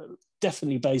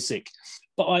 definitely basic.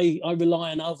 But I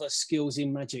rely on other skills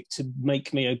in magic to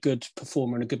make me a good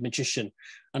performer and a good magician.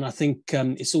 And I think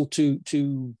it's all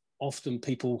too often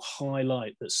people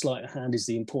highlight that sleight of hand is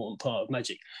the important part of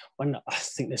magic, when I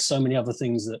think there's so many other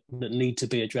things that need to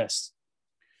be addressed.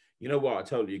 You know what? I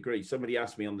totally agree. Somebody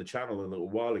asked me on the channel a little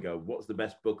while ago, what's the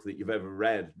best book that you've ever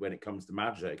read when it comes to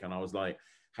magic? And I was like,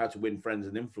 How to Win Friends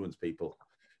and Influence People.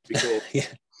 Because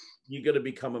you're going to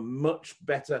become a much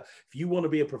better, if you want to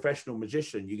be a professional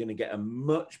magician, you're going to get a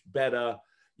much better,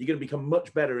 you're going to become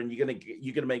much better, and you're going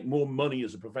to make more money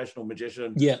as a professional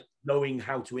magician, knowing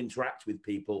how to interact with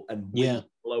people and win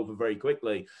people over very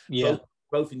quickly.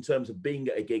 Both in terms of being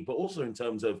at a gig, but also in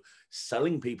terms of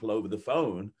selling people over the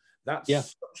phone. That's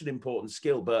such an important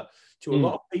skill. But to a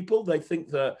lot of people, they think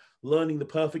that learning the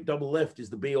perfect double lift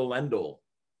is the be all end all.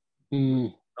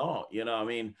 Not, I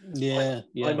mean,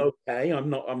 I'm okay. I'm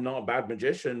not a bad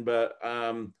magician, but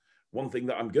one thing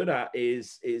that I'm good at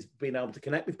is being able to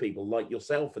connect with people like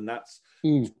yourself, and that's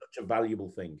such a valuable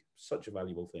thing. Such a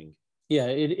valuable thing. Yeah,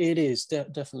 it is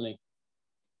definitely.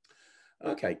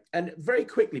 Okay, and very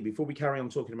quickly before we carry on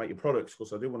talking about your products, of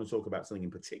course, I do want to talk about something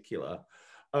in particular.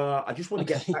 I just want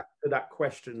to get back to that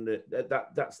question,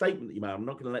 that statement that you made. I'm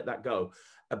not going to let that go,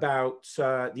 about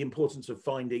the importance of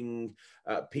finding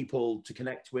people to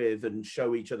connect with and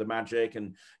show each other magic,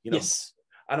 and Yes.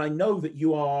 And I know that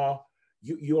you are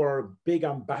a big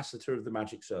ambassador of the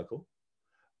Magic Circle.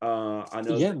 I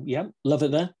know. Yeah, love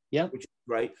it there. Yeah, which is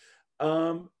great.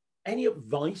 Any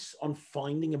advice on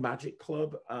finding a magic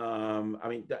club? I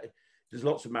mean, there's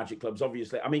lots of magic clubs,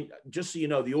 obviously. I mean, just so you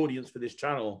know, the audience for this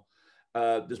channel,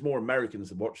 there's more Americans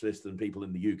that watch this than people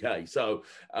in the UK. So,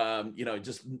 it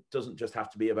just doesn't just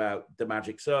have to be about the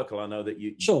Magic Circle. I know that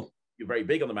you're you're very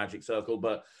big on the magic circle,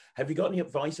 but have you got any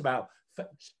advice about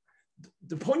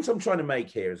the point I'm trying to make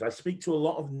here is I speak to a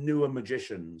lot of newer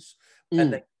magicians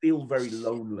and they feel very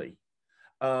lonely.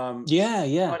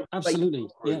 Yeah, absolutely.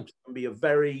 Yeah, can be a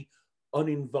very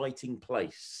uninviting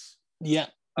place. Yeah.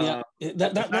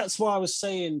 That's why I was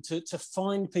saying to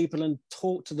find people and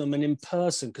talk to them and in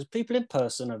person, because people in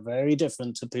person are very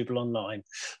different to people online,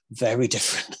 very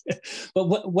different.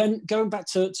 But when going back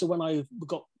to when I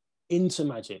got into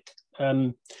magic,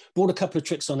 bought a couple of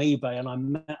tricks on eBay, and I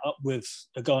met up with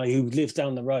a guy who lived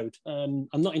down the road. I'm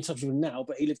not in touch with him now,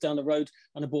 but he lived down the road,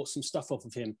 and I bought some stuff off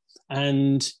of him.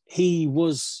 And he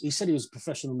said he was a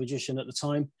professional magician at the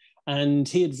time, and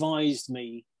he advised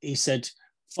me. He said,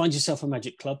 find yourself a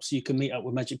magic club so you can meet up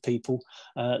with magic people,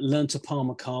 learn to palm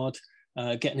a card,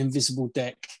 get an invisible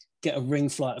deck, get a ring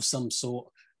flight of some sort,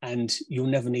 and you'll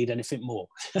never need anything more.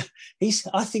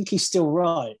 I think he's still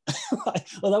right.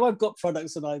 Although I've got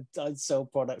products and I sell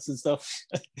products and stuff,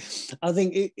 I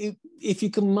think if you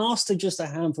can master just a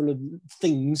handful of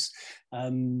things,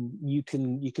 you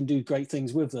can do great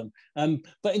things with them.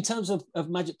 But in terms of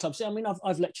magic clubs, I mean,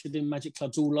 I've lectured in magic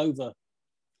clubs all over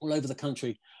the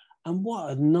country. And what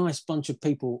a nice bunch of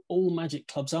people all magic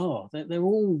clubs are. They're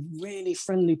all really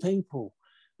friendly people.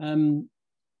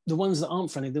 The ones that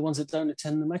aren't friendly, the ones that don't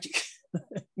attend the magic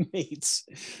meets.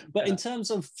 But in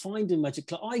terms of finding magic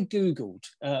club, I Googled,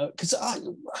 because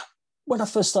when I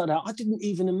first started out, I didn't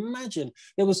even imagine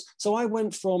so I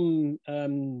went from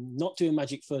not doing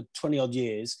magic for 20 odd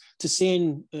years to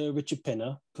seeing Richard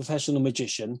Pinner, professional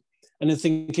magician, and then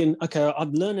thinking, okay,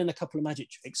 I'm learning a couple of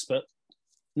magic tricks, but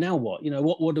now what?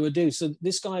 What do I do? So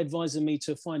this guy advising me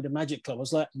to find a magic club. I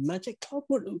was like, magic club?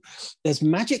 What? There's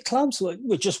magic clubs? Well,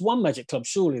 just one magic club,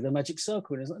 surely, the Magic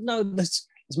Circle. And it's like, no, there's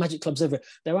magic clubs everywhere.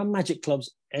 There are magic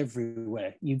clubs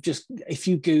everywhere. If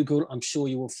you Google, I'm sure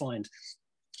you will find.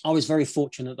 I was very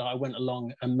fortunate that I went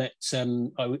along and met, I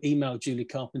emailed Julie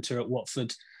Carpenter at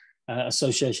Watford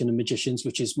Association of Magicians,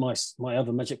 which is my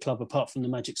other magic club apart from the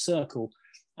Magic Circle.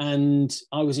 And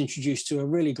I was introduced to a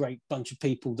really great bunch of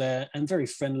people there and very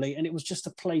friendly. And it was just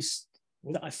a place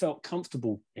that I felt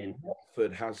comfortable in.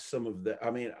 Watford has some of the,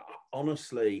 I mean,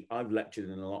 honestly, I've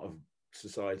lectured in a lot of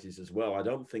societies as well. I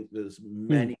don't think there's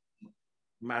many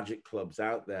magic clubs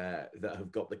out there that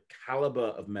have got the caliber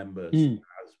of members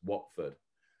as Watford.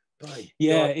 Through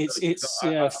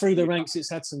the ranks,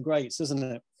 it's had some greats, hasn't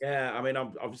it? Yeah, I mean,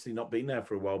 I've obviously not been there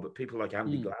for a while, but people like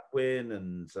Andy Gladwin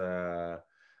and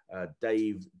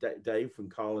Dave from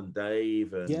Carl and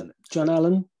Dave, and John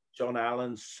Allen,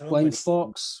 Wayne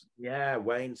Fox. Yeah,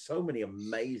 Wayne. So many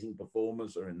amazing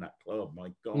performers are in that club.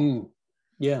 My God.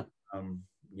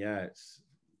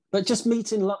 But just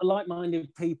meeting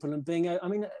like-minded people and being. I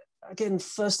mean, again,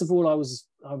 first of all, I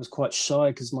was quite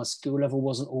shy because my skill level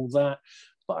wasn't all that.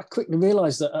 But I quickly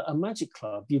realised that at a magic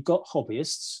club, you've got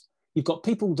hobbyists, you've got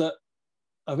people that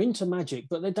are into magic,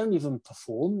 but they don't even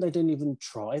perform. They don't even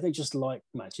try. They just like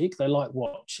magic. They like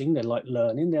watching. They like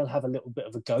learning. They'll have a little bit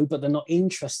of a go, but they're not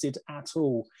interested at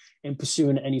all in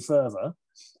pursuing it any further.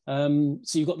 So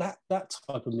you've got that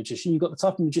type of magician. You've got the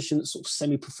type of magician that's sort of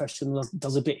semi-professional,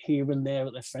 does a bit here and there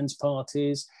at their friends'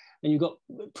 parties. And you've got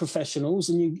professionals,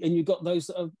 and you've got those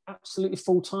that are absolutely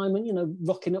full-time and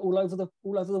rocking it all over the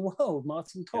world.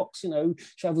 Martin Cox,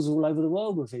 travels all over the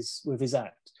world with his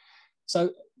act. So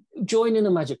joining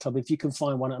a magic club, if you can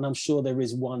find one, and I'm sure there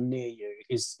is one near you,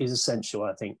 is essential,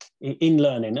 I think, in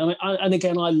learning. I mean, and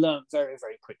again, I learned very,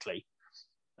 very quickly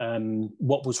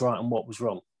what was right and what was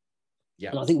wrong. Yeah.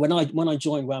 And I think when I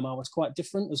joined WAM, I was quite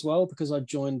different as well, because I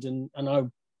joined and I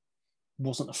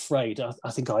wasn't afraid. I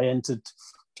think I entered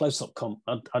close-up comp.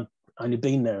 I'd only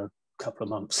been there a couple of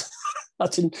months. I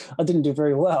didn't do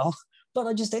very well, but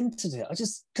I just entered it.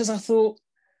 Because I thought,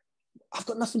 I've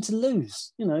got nothing to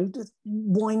lose,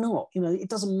 why not? It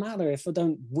doesn't matter if I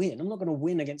don't win. I'm not going to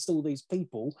win against all these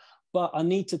people, but I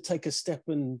need to take a step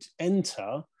and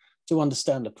enter to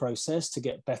understand the process, to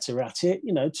get better at it,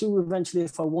 to eventually,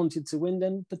 if I wanted to win,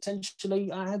 then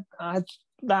potentially I had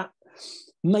that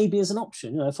maybe as an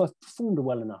option, if I performed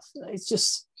well enough. It's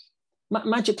just,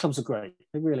 magic clubs are great.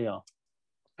 They really are.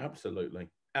 Absolutely.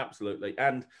 Absolutely.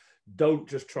 And don't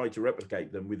just try to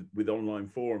replicate them with online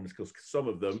forums, because some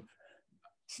of them,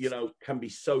 can be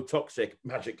so toxic.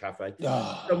 Magic Cafe.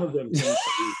 Some of them can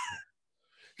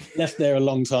be... left there a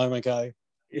long time ago.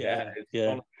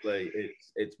 Honestly,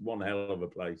 it's one hell of a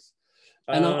place.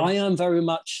 And I am very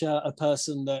much a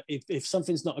person that if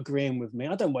something's not agreeing with me,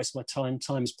 I don't waste my time.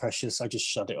 Time's precious. I just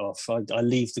shut it off. I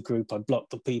leave the group. I block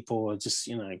the people. I just,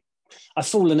 I've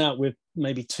fallen out with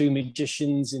maybe 2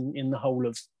 magicians in the whole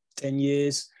of 10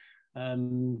 years.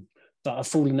 but I've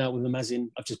fallen out with them as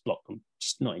in I've just blocked them,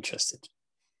 just not interested.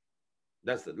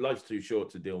 Life's too short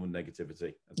to deal with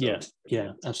negativity.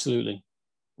 Yeah, absolutely.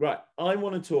 Right. I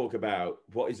want to talk about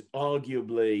what is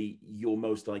arguably your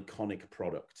most iconic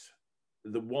product,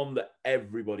 the one that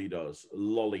everybody does,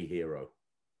 Lolly Hero.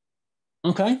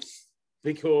 Okay.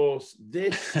 Because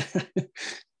this,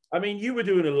 I mean, you were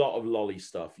doing a lot of lolly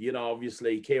stuff, you know,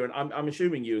 obviously, Kieran, I'm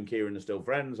assuming you and Kieran are still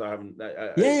friends. I haven't.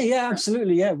 Yeah,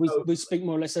 absolutely. Yeah, we speak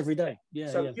more or less every day. You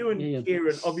and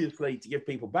Kieran, obviously, to give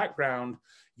people background,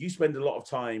 you spend a lot of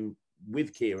time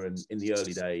with Kieran in the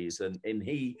early days, and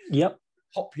he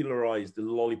popularized the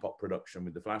lollipop production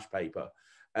with the flash paper.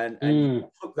 And you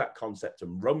took that concept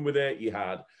and run with it. You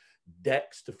had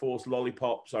decks to force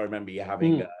lollipops. I remember you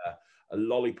having a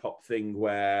lollipop thing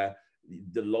where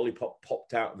the lollipop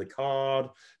popped out of the card.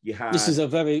 You had this is a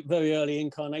very, very early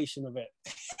incarnation of it.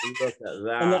 Look at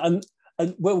that.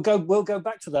 And we'll go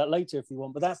back to that later if you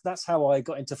want. But that's how I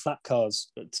got into flat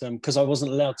cards. But because I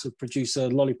wasn't allowed to produce a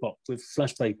lollipop with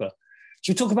flash paper.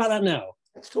 Should we talk about that now?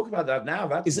 Let's talk about that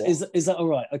now. Is that all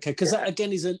right? Okay, because that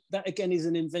again is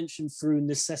an invention through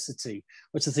necessity,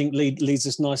 which I think leads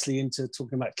us nicely into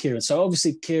talking about Kieran. So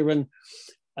obviously, Kieran,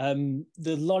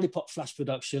 the lollipop flash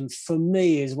production for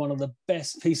me is one of the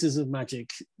best pieces of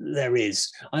magic there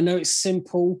is. I know it's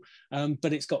simple,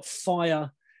 but it's got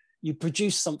fire. You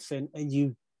produce something and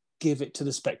you give it to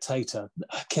the spectator.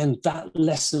 Again, that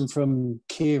lesson from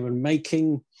Kieran,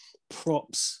 making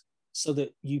props so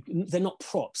that they're not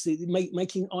props,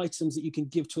 making items that you can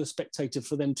give to a spectator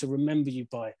for them to remember you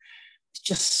by. It's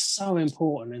just so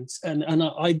important. And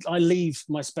I leave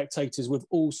my spectators with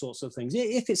all sorts of things.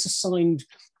 If it's a signed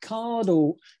card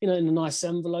or, in a nice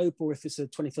envelope, or if it's a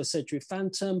 21st Century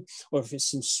Phantom, or if it's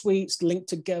some sweets linked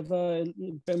together,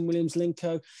 Ben Williams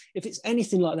Linko, if it's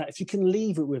anything like that, if you can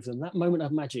leave it with them, that moment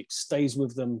of magic stays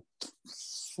with them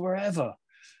forever.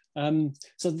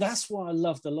 So that's why I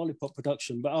love the lollipop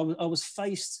production. But I was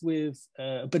faced with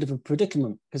a bit of a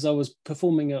predicament because I was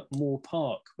performing at Moore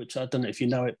Park, which I don't know if you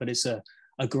know it, but it's a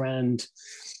grand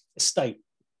estate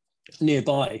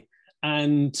nearby,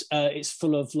 and it's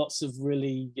full of lots of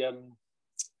really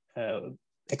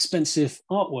expensive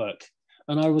artwork.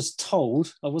 And I was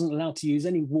told I wasn't allowed to use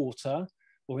any water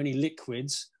or any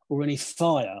liquids or any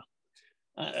fire.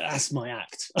 That's my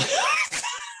act.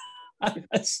 I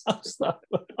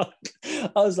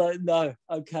was like, no,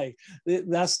 okay,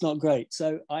 that's not great.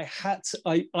 So I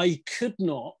could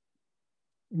not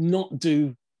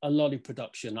do a lolly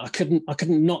production. I couldn't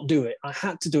not do it. I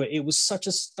had to do it. It was such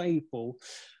a staple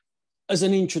as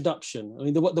an introduction. I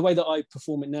mean, the way that I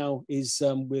perform it now is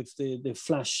with the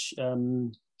flash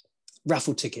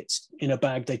raffle tickets in a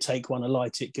bag. They take one,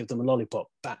 light it, give them a lollipop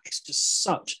back. It's just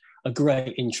such a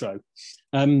great intro.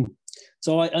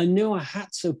 So I knew I had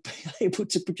to be able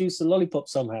to produce a lollipop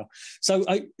somehow. So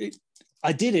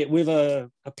I did it with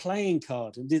a playing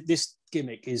card. And this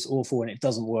gimmick is awful and it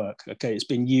doesn't work. Okay, it's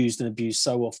been used and abused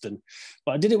so often.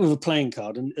 But I did it with a playing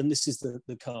card, and this is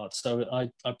the card. So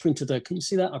I printed can you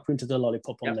see that? I printed a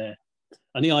lollipop on there.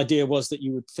 And the idea was that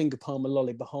you would finger palm a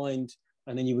lolly behind,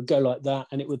 and then you would go like that,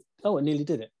 and it would, it nearly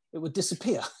did it. It would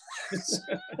disappear.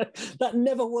 That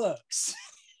never works.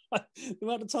 The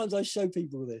amount of times I show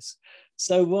people this.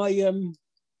 So and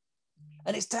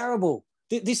it's terrible.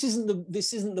 This isn't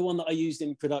the one that I used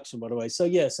in production, by the way. So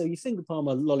so you finger palm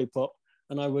a lollipop,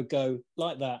 and I would go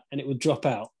like that, and it would drop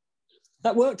out.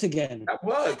 That worked again. That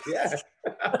worked, yeah.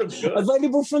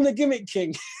 Available from the Gimmick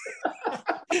King.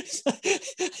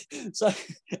 So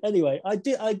anyway, I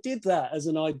did that as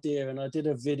an idea, and I did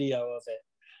a video of it,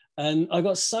 and I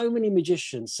got so many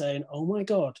magicians saying, "Oh my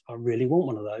God, I really want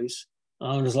one of those."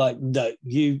 I was like, no,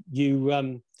 you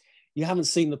haven't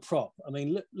seen the prop. I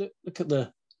mean, look at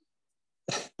the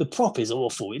prop is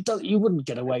awful. You wouldn't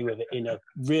get away with it in a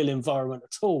real environment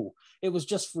at all. It was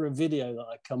just for a video that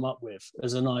I come up with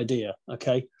as an idea.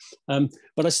 Okay,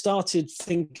 but I started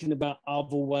thinking about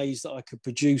other ways that I could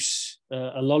produce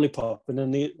a lollipop, and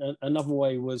then another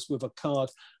way was with a card.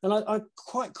 And I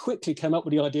quite quickly came up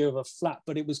with the idea of a flap,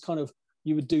 but it was kind of,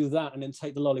 you would do that and then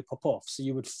take the lollipop off. So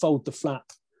you would fold the flap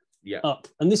up,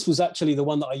 and this was actually the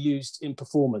one that I used in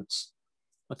performance.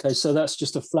 Okay, so that's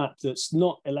just a flap that's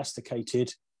not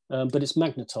elasticated, but it's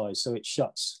magnetized, so it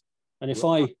shuts. And if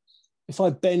I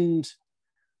bend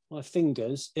my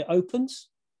fingers, it opens.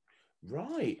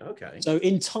 Right. Okay. So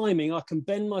in timing, I can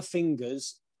bend my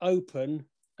fingers, open,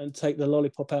 and take the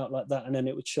lollipop out like that, and then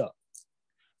it would shut.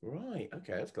 Right.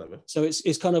 Okay, that's clever. So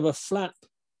it's kind of a flap.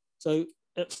 So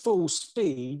at full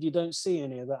speed, you don't see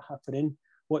any of that happening.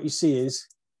 What you see is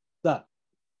that.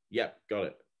 Yeah, got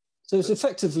it. So it's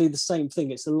effectively the same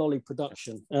thing. It's a lolly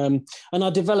production. And I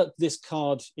developed this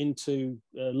card into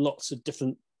lots of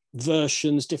different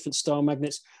versions, different style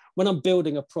magnets. When I'm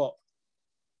building a prop,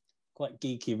 quite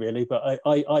geeky really, but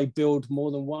I build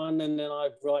more than one, and then I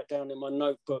write down in my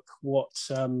notebook what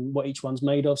each one's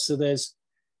made of. So there's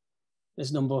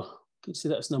number, you can see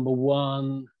that's number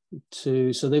 1,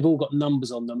 2. So they've all got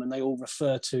numbers on them, and they all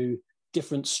refer to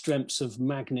different strengths of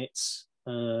magnets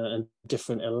and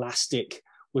different elastic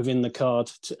within the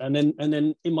card. And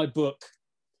then in my book,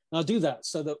 I'll do that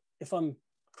so that if I'm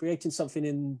creating something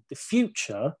in the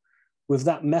future with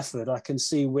that method, I can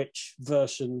see which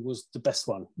version was the best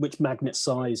one, which magnet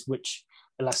size, which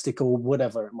elastic, or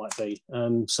whatever it might be.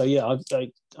 So yeah,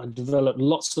 I developed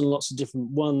lots and lots of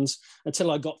different ones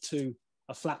until I got to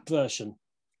a flap version,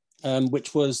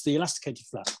 which was the elasticated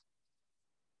flap.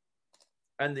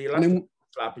 And the elasticated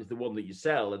flap is the one that you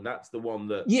sell, and that's the one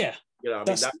that, yeah, you know,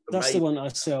 that's the one I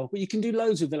sell. But you can do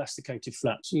loads of elasticated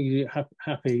flaps. You do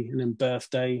happy and then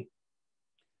birthday.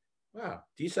 Wow,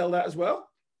 do you sell that as well?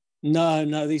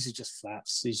 No, these are just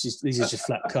flaps. These are just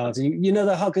flap cards. You know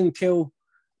the hug and kill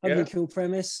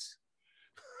premise.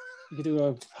 You could do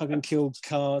a hug and kill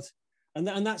card, and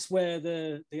that's where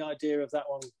the idea of that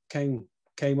one came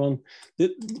on.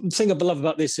 The thing I love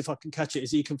about this, if I can catch it,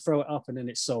 is you can throw it up and then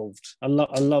it's solved. I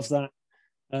love that.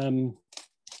 And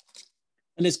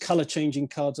there's color changing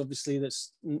cards. Obviously,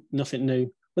 that's nothing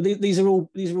new. But these are all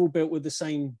built with the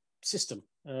same system,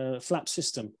 flap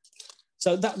system.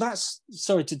 So that's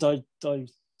sorry to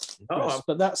digress,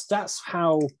 but that's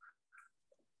how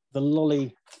the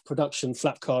lolly production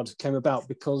flap card came about,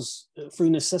 because through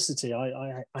necessity,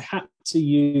 I had to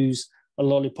use a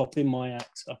lollipop in my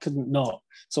act. I couldn't not.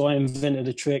 So I invented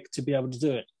a trick to be able to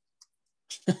do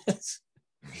it.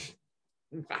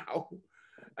 Wow.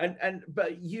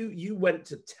 But you went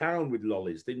to town with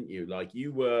lollies, didn't you? Like,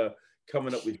 you were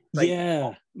coming up with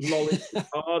lollies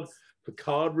for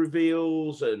card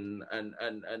reveals and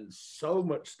so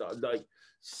much stuff, like,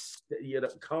 you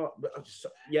know,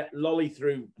 lolly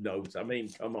through notes. I mean,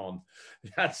 come on,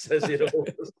 that says it all.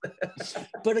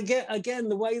 But again,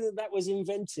 the way that was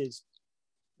invented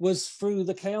was through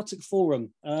the Chaotic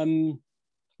Forum.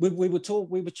 We were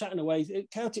chatting away.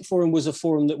 Chaotic Forum was a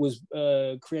forum that was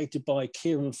created by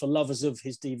Kieran for lovers of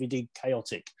his DVD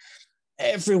Chaotic.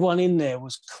 Everyone in there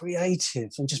was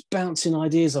creative and just bouncing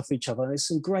ideas off each other. There's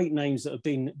some great names that have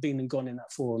been and gone in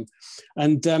that forum.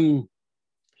 And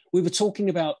we were talking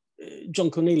about John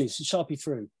Cornelius, Sharpie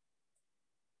Through.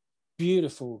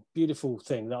 Beautiful, beautiful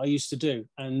thing that I used to do.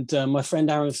 And my friend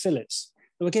Aaron Phillips,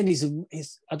 who again, he's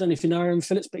I don't know if you know Aaron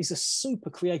Phillips, but he's a super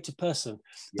creative person.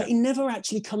 Yeah. But he never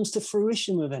actually comes to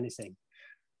fruition with anything.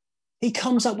 He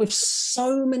comes up with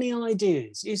so many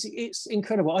ideas. It's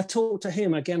incredible. I talk to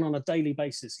him again on a daily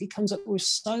basis. He comes up with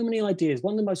so many ideas.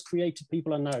 One of the most creative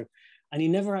people I know, and he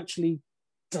never actually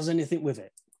does anything with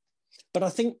it. But I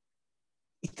think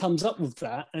he comes up with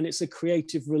that, and it's a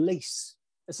creative release.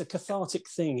 It's a cathartic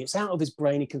thing. It's out of his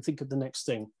brain. He can think of the next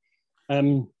thing.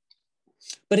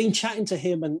 But in chatting to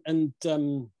him and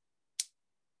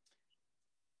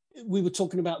we were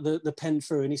talking about the pen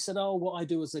through, and he said, oh, what I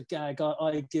do as a gag,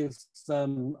 I give a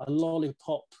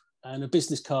lollipop and a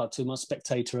business card to my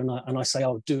spectator, and I say,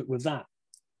 I'll do it with that.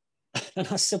 And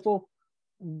I said, well,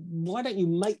 why don't you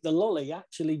make the lolly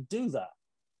actually do that?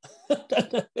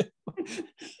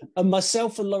 And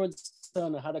myself and Lawrence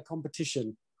Turner had a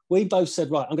competition. We both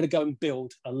said, right, I'm going to go and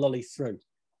build a lolly through.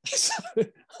 So I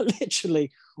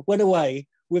literally went away.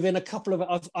 Within a couple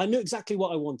of, I knew exactly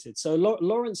what I wanted. So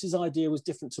Lawrence's idea was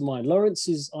different to mine.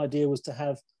 Lawrence's idea was to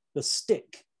have the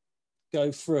stick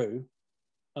go through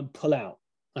and pull out.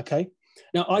 Okay.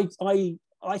 Now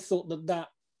I thought that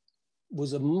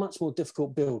was a much more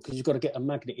difficult build, because you've got to get a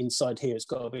magnet inside here. It's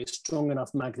got to be a strong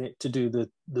enough magnet to do the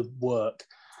work.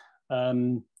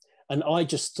 And I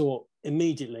just thought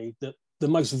immediately that the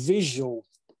most visual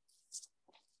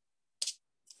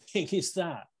thing is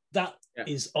that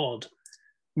is odd.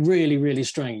 Really, really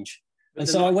strange. And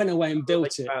so I went away and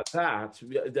built it. About that,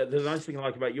 the nice thing I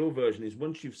like about your version is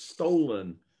once you've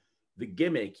stolen the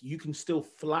gimmick, you can still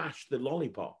flash the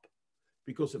lollipop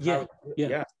because of how.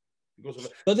 Because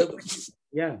of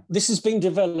this has been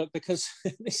developed because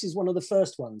this is one of the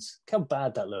first ones. Look how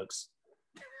bad that looks.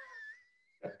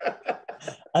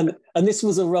 and this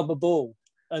was a rubber ball,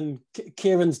 and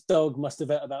Kieran's dog must have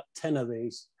had about 10 of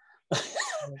these.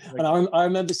 And I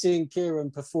remember seeing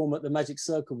Kieran perform at the Magic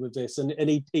Circle with this, and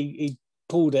he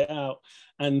pulled it out,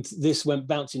 and this went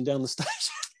bouncing down the stage.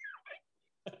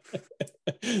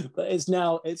 But it's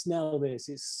now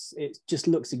this. It just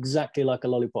looks exactly like a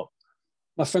lollipop.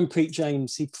 My friend Pete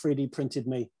James, he 3D printed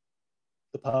me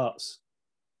the parts.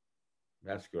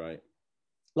 That's great.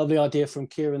 Lovely idea from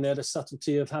Kieran there, the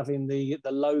subtlety of having the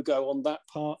logo on that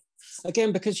part.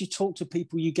 Again, because you talk to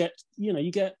people, you get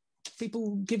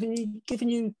people giving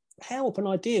you help and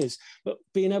ideas, but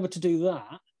being able to do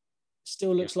that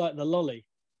still looks like the lolly.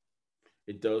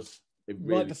 It does. It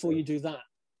really right before does. you do that,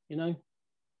 you know.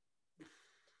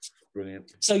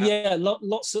 Brilliant. So yeah,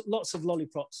 lots of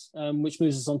lollipops, which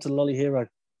moves us on to Lolly Hero.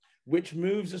 Which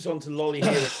moves us on to Lolly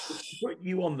Hero. Put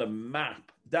you on the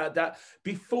map. That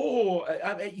before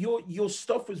your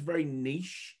stuff was very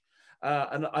niche,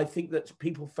 and I think that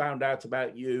people found out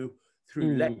about you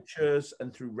through lectures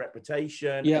and through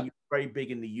reputation. Yeah, and you're very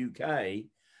big in the UK,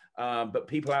 but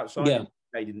people outside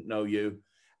they didn't know you.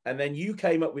 And then you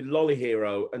came up with Lolly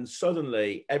Hero, and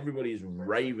suddenly everybody's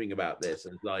raving about this.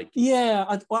 And like,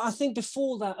 I think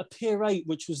before that, a Pier 8,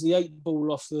 which was the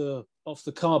 8-ball off the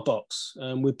card box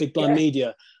with Big Blind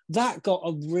Media, that got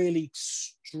a really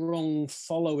strong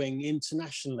following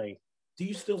internationally. Do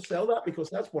you still sell that? Because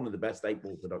that's one of the best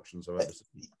 8-ball productions I've ever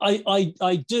seen.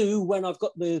 I do when I've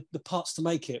got the parts to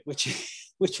make it, which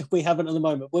we haven't at the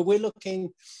moment. Well,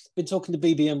 been talking to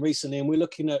BBM recently, and we're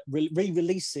looking at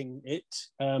re-releasing it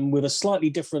with a slightly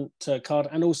different card,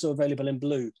 and also available in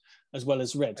blue as well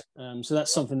as red. So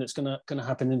that's something that's going to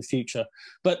happen in the future.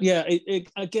 But yeah,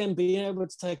 again, being able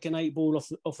to take an 8-ball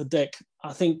off the deck,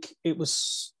 I think it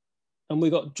was. And we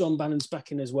got John Bannon's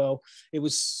backing as well. It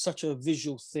was such a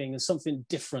visual thing and something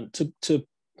different to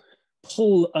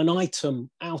pull an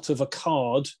item out of a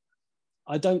card.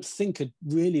 I don't think had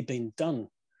really been done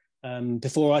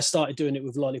before I started doing it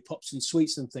with lollipops and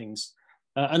sweets and things.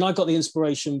 And I got the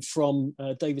inspiration from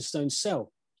David Stone's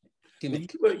Cell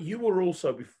gimmick. You were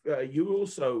also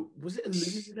was it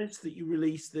Illusionist that you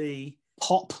released the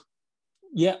Pop?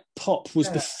 Yeah, Pop was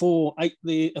before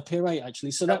the Pier 8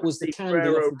 actually. So that was the candy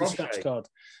off of the scratch card.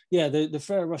 Yeah, the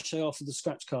Ferrero Rocher off of the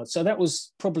scratch card. So that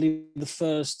was probably the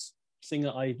first thing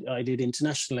that I did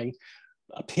internationally.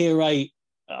 A Pier 8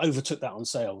 overtook that on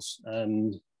sales,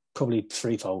 probably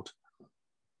threefold.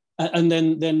 And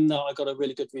then I got a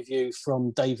really good review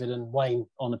from David and Wayne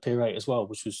on a Pier 8 as well,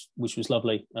 which was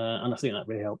lovely, and I think that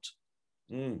really helped.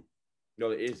 No,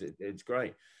 it is. It's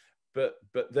great. But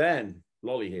then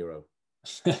Lolly Hero.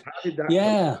 How did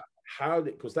that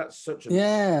because that's such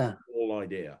a cool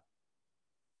idea.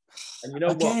 And you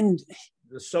know what?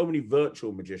 There's so many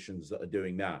virtual magicians that are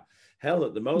doing that. Hell,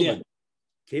 at the moment,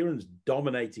 Kieran's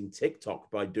dominating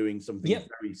TikTok by doing something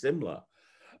very similar.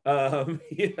 Well,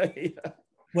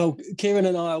 Kieran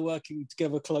and I are working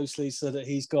together closely so that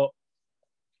he's got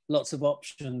lots of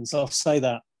options. I'll say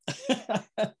that.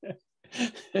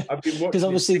 I've been watching because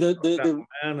obviously the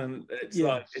man, and it's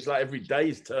like every day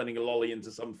is turning a lolly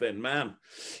into something, man.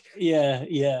 Yeah.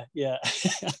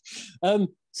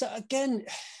 So again,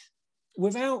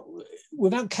 without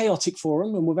Chaotic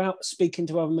Forum and without speaking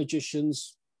to other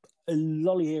magicians, a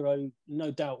Lolly Hero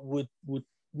no doubt would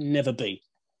never be.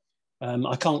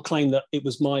 I can't claim that it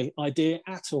was my idea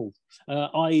at all.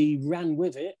 I ran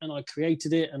with it and I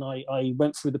created it, and I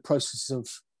went through the process of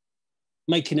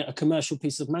making it a commercial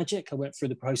piece of magic. I went through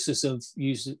the process of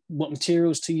using what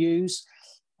materials to use.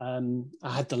 I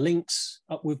had the links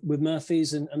up with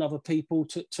Murphy's and other people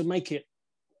to make it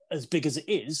as big as it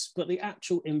is, but the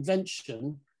actual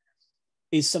invention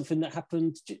is something that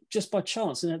happened just by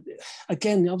chance. And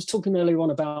again, I was talking earlier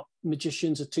on about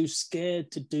magicians are too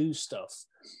scared to do stuff.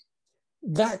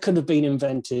 That could have been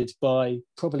invented by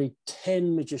probably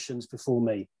 10 magicians before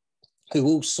me, who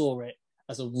all saw it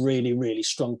as a really, really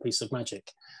strong piece of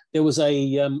magic. There was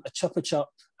a Chopper Chop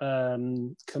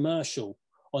commercial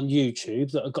on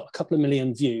YouTube that got a couple of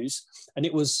million views, and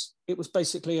it was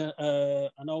basically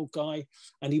an old guy,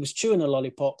 and he was chewing a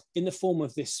lollipop in the form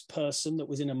of this person that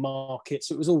was in a market.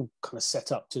 So it was all kind of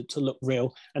set up to look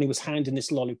real, and he was handing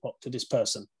this lollipop to this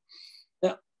person.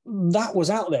 Now, that was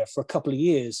out there for a couple of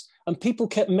years, and people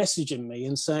kept messaging me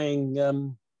and saying,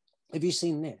 have you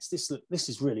seen this? This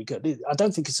is really good. I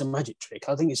don't think it's a magic trick.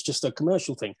 I think it's just a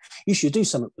commercial thing. You should do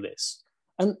something with this.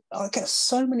 And I get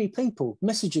so many people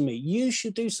messaging me, you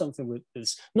should do something with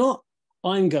this. Not,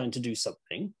 I'm going to do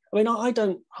something. I mean, I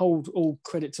don't hold all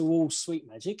credit to all sweet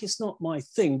magic. It's not my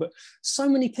thing. But so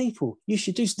many people, you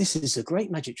should do, this is a great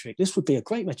magic trick. This would be a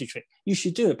great magic trick. You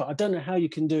should do it. But I don't know how you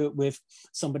can do it with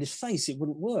somebody's face. It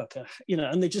wouldn't work.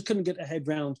 And they just couldn't get their head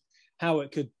round how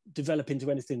it could develop into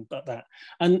anything but that.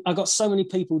 And I got so many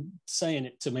people saying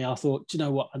it to me, I thought, do you know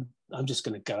what, I'm just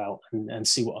going to go out and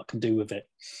see what I can do with it.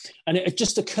 And it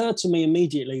just occurred to me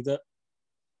immediately that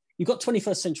you've got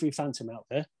 21st Century Phantom out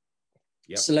there,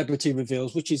 celebrity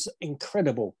reveals, which is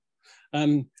incredible.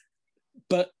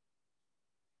 But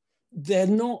they're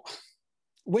not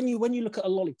when you look at a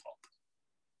lollipop,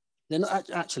 then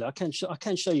actually I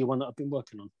can show you one that I've been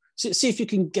working on. See if you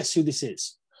can guess who this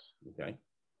is. Okay.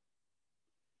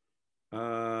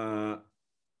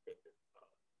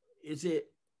 Is it?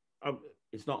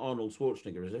 It's not Arnold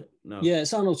Schwarzenegger, is it? No. Yeah,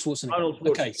 it's Arnold Schwarzenegger.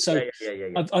 Okay, so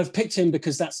yeah. I've picked him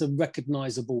because that's a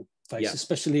recognizable face,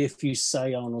 especially if you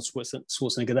say Arnold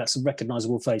Schwarzenegger, that's a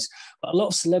recognizable face. But a lot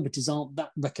of celebrities aren't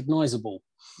that recognizable.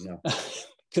 No.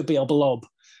 Could be a blob.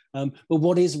 But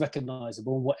what is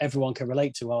recognizable and what everyone can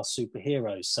relate to are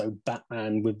superheroes. So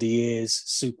Batman with the ears,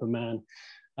 Superman.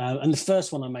 And the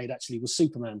first one I made actually was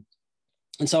Superman.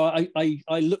 And so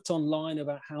I looked online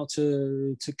about how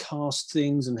to cast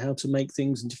things and how to make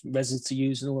things and different resins to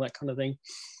use and all that kind of thing.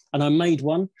 And I made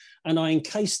one and I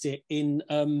encased it in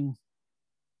an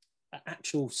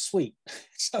actual sweet.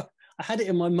 So I had it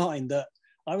in my mind that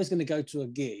I was going to go to a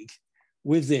gig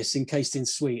with this encased in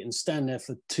sweet and stand there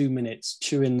for 2 minutes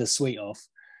chewing the sweet off.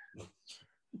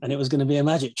 And it was going to be a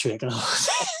magic trick. And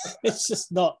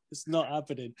it's not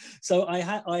happening. So I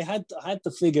had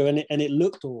the figure and it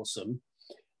looked awesome.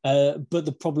 But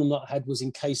the problem that I had was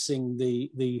encasing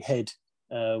the head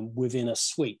within a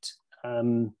sweet.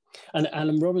 And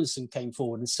Alan Robinson came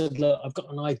forward and said, look, I've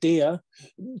got an idea,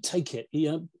 take it,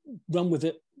 run with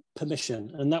it,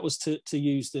 permission. And that was to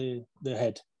use the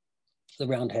head, the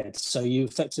round head. So you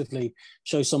effectively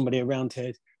show somebody a round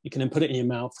head, you can then put it in your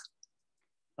mouth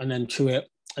and then chew it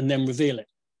and then reveal it,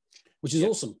 which is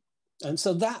awesome. And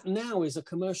so that now is a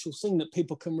commercial thing that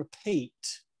people can repeat,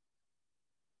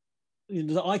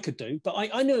 that I could do, but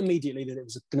I knew immediately that it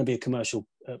was going to be a commercial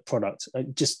product,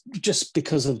 just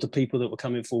because of the people that were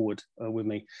coming forward with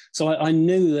me. So I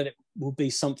knew that it would be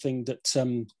something that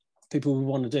people would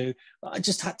want to do. I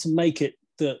just had to make it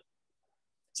that.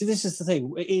 See, this is the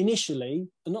thing. Initially,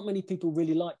 not many people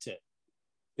really liked it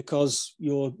because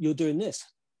you're doing this.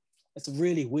 It's a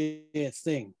really weird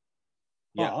thing,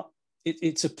 but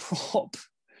it's a prop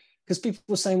because people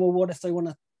were saying, well, what if they want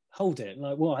to hold it?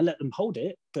 Like, well, I let them hold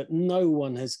it, but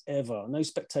no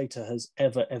spectator has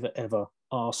ever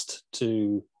asked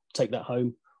to take that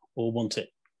home or want it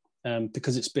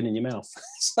because it's been in your mouth.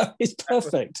 So it's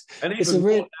perfect. And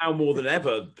even now more than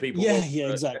ever, people.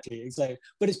 Exactly.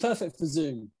 But it's perfect for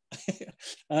Zoom.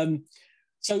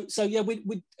 So yeah,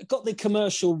 we got the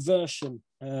commercial version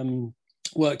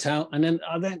worked out, and then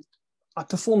I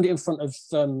performed it in front of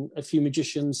a few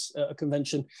magicians at a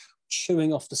convention,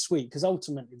 chewing off the sweet, because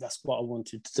ultimately that's what I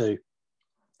wanted to do.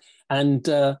 And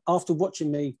after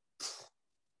watching me,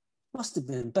 must have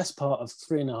been the best part of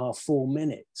 3.5, 4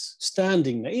 minutes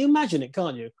standing there. You imagine it,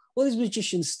 can't you? All these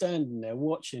magicians standing there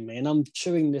watching me, and I'm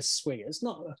chewing this sweet. It's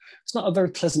not a very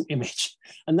pleasant image,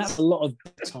 and that's a lot of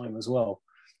time as well.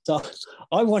 So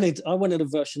I wanted a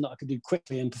version that I could do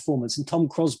quickly in performance. And Tom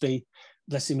Crosby,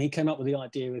 bless him, he came up with the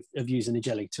idea of using a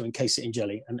jelly to encase it in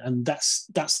jelly, and that's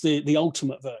the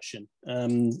ultimate version.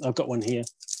 I've got one here.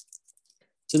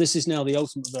 So this is now the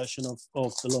ultimate version of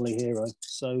the Lolly Hero.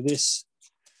 So this.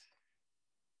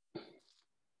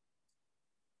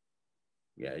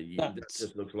 Yeah, that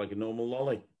just looks like a normal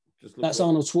lolly. That's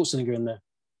Arnold Schwarzenegger in there.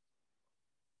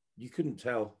 You couldn't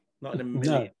tell, not in a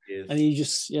million years. And you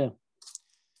just,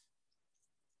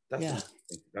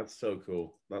 That's so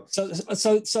cool. So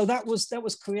that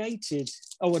was created.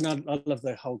 Oh, and I love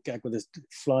the whole gag with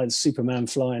the Superman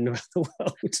flying around the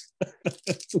world.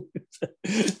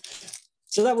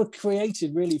 So that was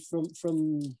created really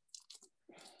from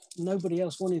nobody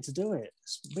else wanting to do it.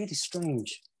 It's really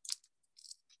strange.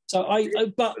 So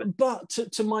but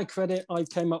to my credit, I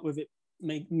came up with it,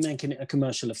 making it a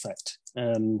commercial effect,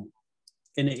 and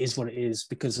it is what it is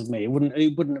because of me. It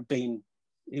wouldn't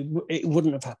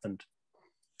have happened.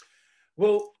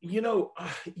 Well,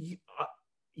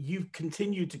 you've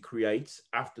continued to create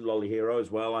after Lolly Hero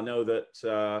as well. I know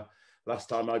that last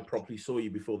time I probably saw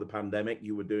you before the pandemic,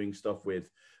 you were doing stuff with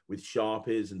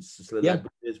Sharpies and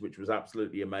celebrities, which was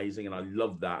absolutely amazing, and I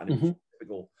loved that. And it was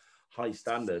typical high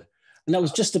standard. And that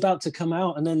was just about to come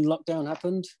out, and then lockdown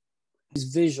happened. His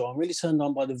visual, I'm really turned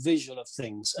on by the visual of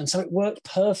things. And so it worked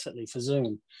perfectly for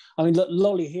Zoom. I mean,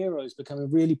 Lolly Hero is becoming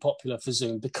really popular for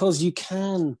Zoom because you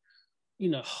can,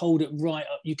 hold it right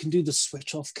up. You can do the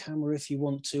switch off camera if you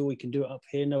want to, or you can do it up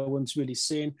here. No one's really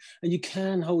seeing. And you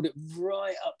can hold it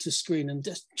right up to screen, and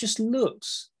just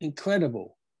looks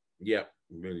incredible. Yeah,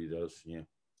 it really does. Yeah.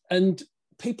 And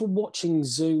people watching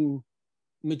Zoom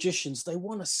magicians, they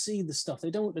want to see the stuff.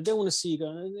 They don't want to see you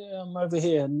going, I'm over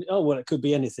here, and it could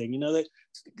be anything.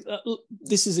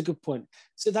 This is a good point.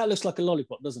 So that looks like a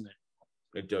lollipop, doesn't it?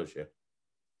 It does, yeah.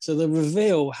 So the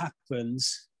reveal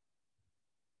happens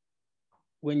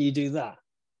when you do that.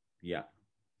 Yeah,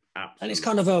 absolutely. And it's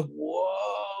kind of a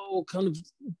whoa. all kind of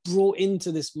brought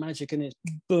into this magic, and it's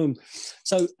boom.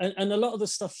 So, and a lot of the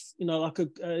stuff, you know, like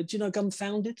do you know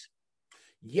Gunfounded?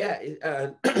 Yeah,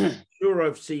 sure,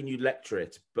 I've seen you lecture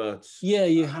it, but yeah,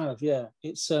 you have. Yeah,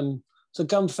 it's so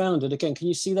Gunfounded again. Can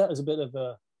you see that as a bit of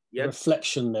a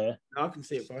reflection there? I can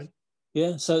see it fine.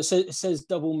 Yeah, so it says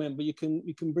double mint, but you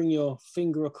can bring your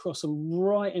finger across them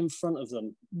right in front of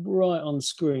them, right on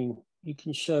screen. You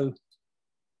can show.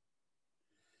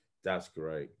 That's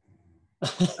great.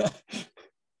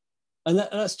 And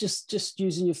that's just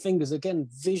using your fingers again,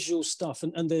 visual stuff,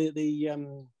 and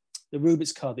the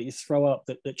Rubik's card that you throw up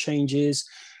that changes,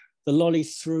 the lolly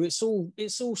through. It's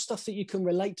all stuff that you can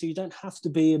relate to. You don't have to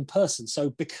be in person. So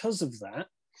because of that.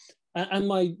 And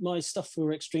my stuff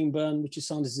for Extreme Burn, which is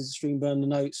Sanders' Extreme Burn, the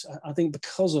notes, I think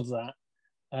because of that,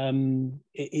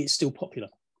 it's still popular.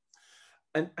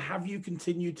 And have you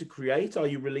continued to create? Are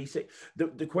you releasing?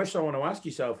 The question I want to ask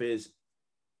yourself is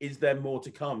there more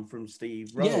to come from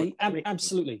Steve Rowe? Yeah,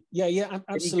 absolutely. Yeah,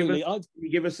 absolutely. Can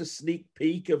you give us a sneak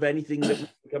peek of anything that's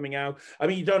coming out? I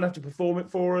mean, you don't have to perform it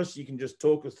for us. You can just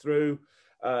talk us through.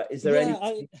 Is there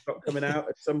anything coming out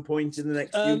at some point in the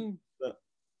next few?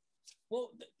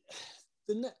 Well,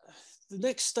 the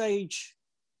next stage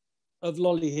of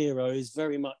Lolly Hero is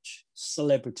very much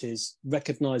celebrities,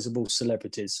 recognizable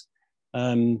celebrities.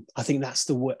 I think that's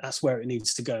where it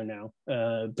needs to go now,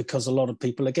 because a lot of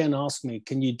people again ask me,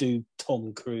 can you do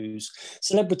Tom Cruise?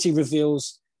 Celebrity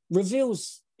reveals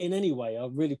in any way are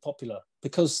really popular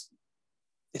because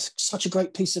it's such a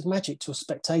great piece of magic to a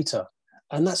spectator,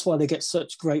 and that's why they get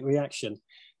such great reaction.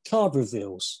 Card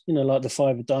reveals, you know, like the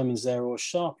 5 of diamonds there, or a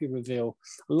Sharpie reveal,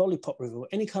 a lollipop reveal,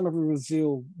 any kind of a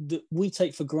reveal that we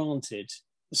take for granted,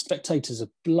 the spectators are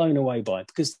blown away by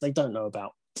because they don't know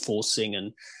about forcing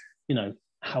and, you know,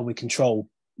 how we control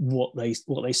what they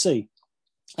see.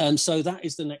 So that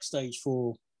is the next stage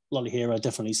for Lolly Hero,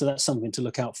 definitely. So that's something to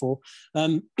look out for.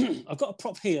 I've got a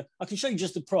prop here. I can show you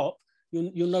just the prop.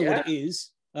 You'll know what it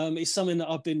is. It's something that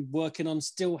I've been working on,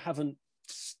 still haven't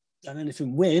done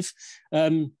anything with.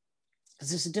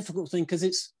 It's a difficult thing because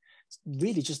it's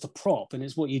really just a prop and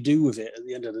it's what you do with it at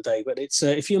the end of the day. But it's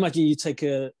if you imagine you take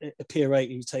a Pier 8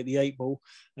 and you take the 8 ball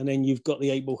and then you've got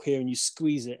the 8 ball here and you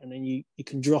squeeze it and then you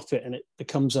can drop it and it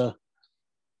becomes a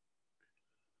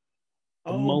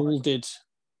molded.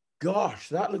 Gosh,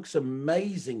 that looks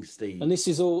amazing, Steve. And this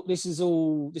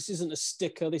isn't a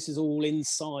sticker. This is all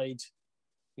inside,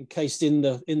 encased in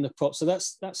the prop. So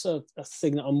that's a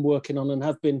thing that I'm working on and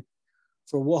have been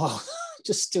for a while.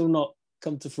 Just still not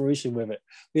come to fruition with it.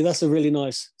 Yeah, that's a really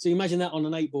nice. So you imagine that on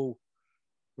an 8 ball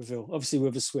reveal, obviously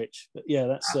with a switch. But yeah,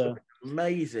 that's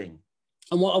amazing.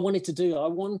 And what I wanted to do, I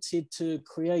wanted to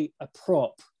create a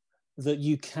prop that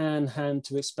you can hand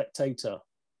to a spectator.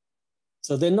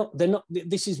 So they're not.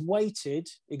 This is weighted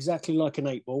exactly like an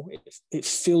 8 ball. It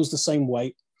feels the same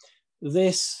weight.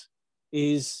 This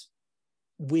is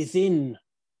within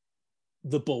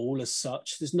the ball as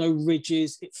such. There's no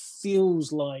ridges. It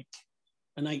feels like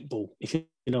an 8 ball, if you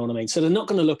know what I mean. So they're not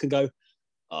going to look and go,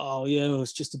 oh yeah,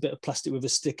 it's just a bit of plastic with a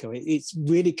sticker. It's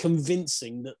really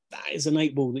convincing that is an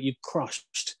 8 ball that you've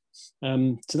crushed.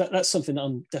 So that's something that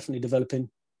I'm definitely developing.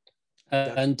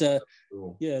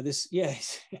 Cool. It's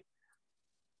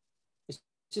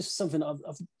just something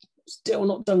I've still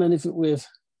not done anything with.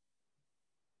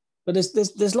 But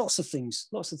there's lots of things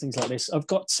like this. I've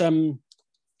got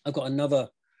another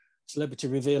celebrity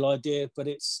reveal idea, but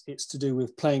it's to do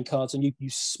with playing cards, and you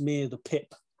smear the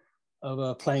pip of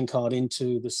a playing card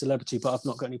into the celebrity, but I've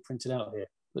not got any printed out here.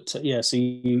 But so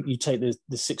you take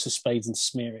the 6 of spades and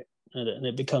smear it, and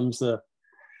it becomes the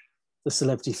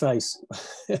celebrity face.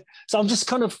 So I'm just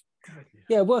kind of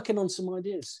working on some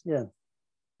ideas. Yeah.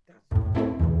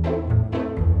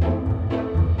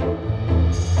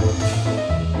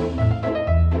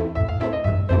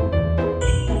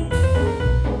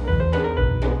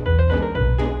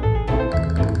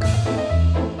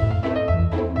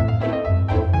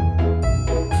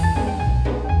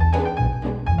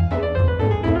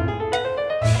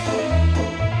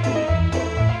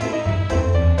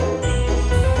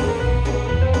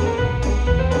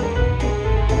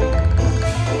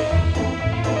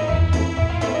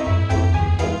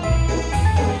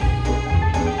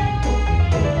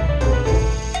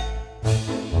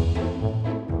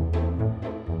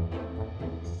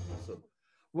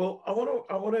 Well, I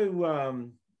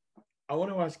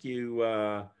want to ask you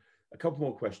a couple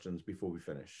more questions before we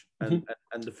finish. And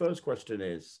the first question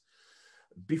is,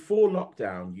 before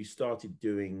lockdown, you started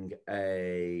doing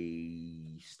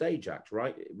a stage act,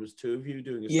 right? It was 2 of you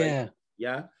doing a stage act.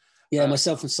 Yeah. Yeah,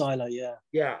 myself and Silo, yeah.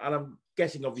 Yeah, and I'm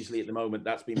guessing obviously at the moment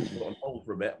that's been put on hold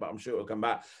for a bit, but I'm sure it'll come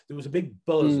back. There was a big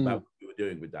buzz about what you were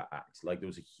doing with that act. Like there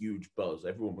was a huge buzz.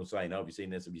 Everyone was saying, "Oh, have you seen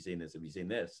this? Have you seen this? Have you seen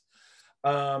this?"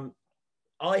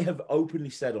 I have openly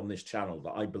said on this channel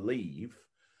that I believe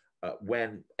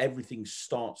when everything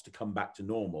starts to come back to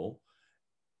normal,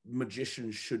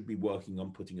 magicians should be working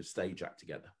on putting a stage act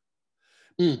together.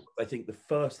 I think the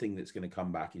first thing that's going to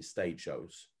come back is stage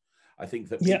shows. I think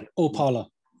that people or parlor.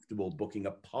 Booking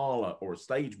a parlor or a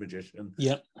stage magician,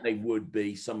 they would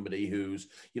be somebody who's,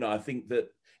 I think that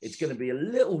it's going to be a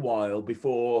little while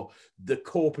before the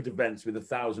corporate events with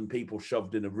 1,000 people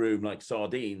shoved in a room like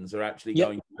sardines are actually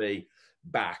going to be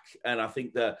back. And I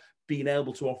think that being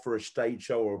able to offer a stage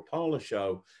show or a parlor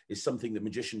show is something that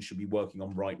magicians should be working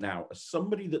on right now. As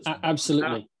somebody that's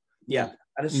absolutely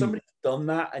and as somebody who's done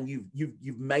that, and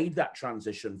you've made that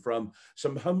transition from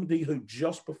somebody who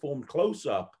just performed close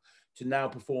up to now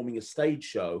performing a stage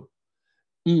show,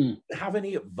 have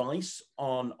any advice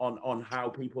on how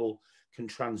people can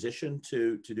transition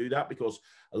to do that? Because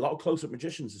a lot of close-up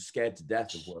magicians are scared to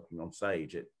death of working on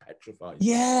stage. It petrifies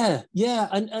them.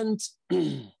 And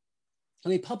I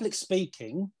mean, public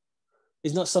speaking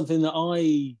is not something that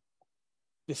I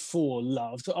before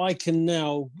loved. I can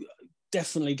now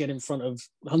definitely get in front of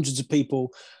hundreds of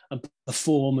people and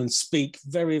perform and speak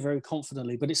very, very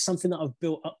confidently, but it's something that I've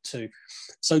built up to.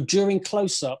 So during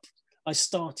close-up, I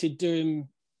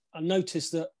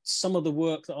noticed that some of the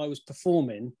work that I was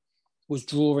performing was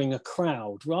drawing a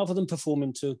crowd. Rather than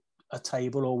performing to a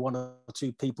table or one or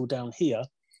two people down here,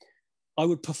 I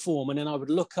would perform and then I would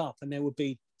look up and there would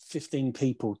be 15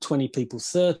 people, 20 people,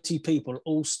 30 people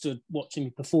all stood watching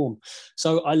me perform.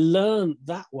 So I learned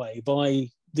that way by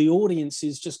the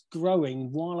audiences just growing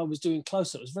while I was doing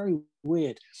close-up. It was very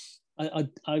weird. I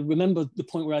remember the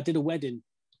point where I did a wedding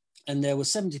and there were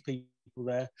 70 people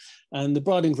there and the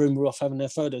bride and groom were off having their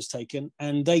photos taken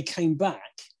and they came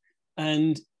back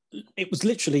and it was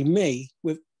literally me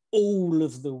with all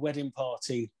of the wedding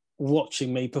party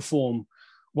watching me perform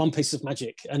one piece of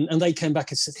magic. And they came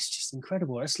back and said, it's just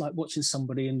incredible. It's like watching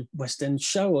somebody in the West End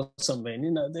show or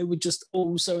something. They were just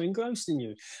all so engrossed in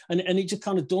you. And it just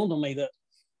kind of dawned on me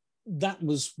that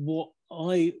was what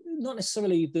not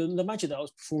necessarily the magic that I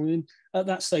was performing at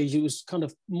that stage. It was kind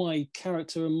of my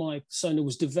character and my persona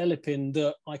was developing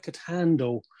that I could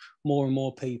handle more and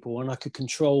more people and I could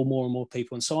control more and more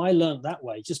people. And so I learned that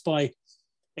way just by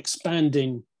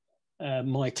expanding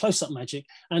my close-up magic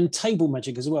and table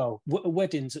magic as well.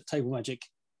 Weddings at table magic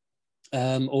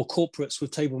or corporates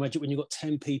with table magic, when you've got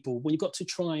 10 people, when you've got to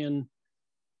try and,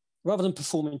 rather than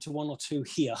performing to one or two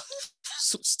here,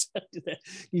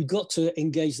 you've got to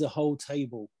engage the whole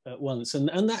table at once.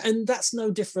 And that's no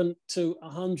different to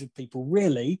 100 people,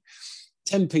 really.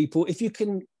 10 people, if you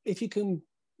can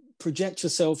project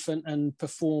yourself and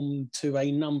perform to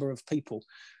a number of people,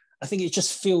 I think it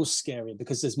just feels scary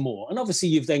because there's more. And obviously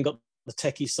you've then got the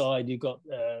techie side, you've got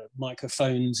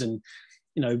microphones and,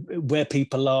 where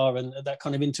people are and that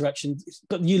kind of interaction,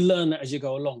 but you learn that as you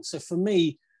go along. So for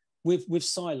me, with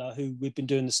Sila, who we've been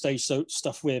doing the stage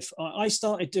stuff with, I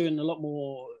started doing a lot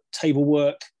more table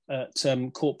work at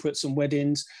corporates and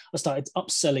weddings. I started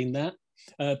upselling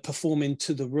that, performing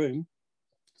to the room.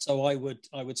 So I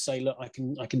would say, look, I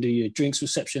can do your drinks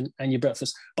reception and your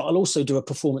breakfast, but I'll also do a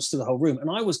performance to the whole room.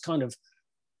 And I was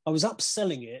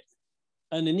upselling it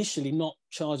and initially not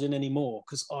charging any more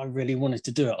because I really wanted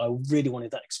to do it. I really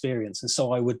wanted that experience. And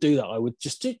so I would do that. I would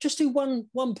just do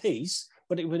one piece,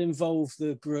 but it would involve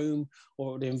the groom or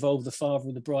it would involve the father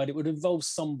of the bride. It would involve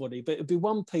somebody, but it'd be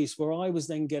one piece where I was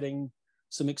then getting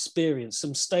some experience,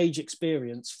 some stage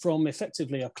experience from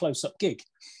effectively a close-up gig.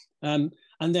 And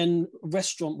then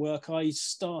restaurant work, I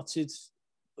started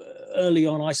early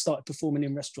on, I started performing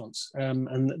in restaurants.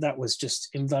 And that was just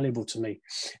invaluable to me.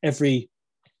 Every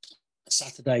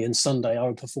Saturday and Sunday, I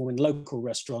would perform in local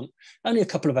restaurant, only a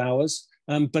couple of hours.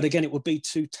 But again, it would be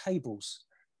 2 tables.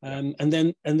 And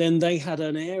then they had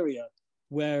an area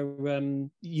where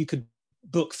you could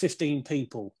book 15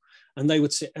 people and they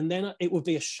would sit, and then it would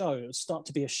be a show. It would start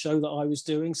to be a show that I was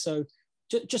doing. So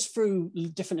just through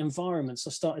different environments, I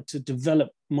started to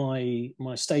develop my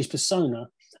stage persona.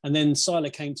 And then Sila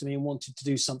came to me and wanted to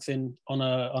do something on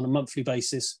a monthly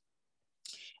basis.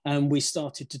 And we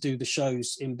started to do the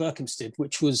shows in Berkhamsted,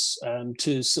 which was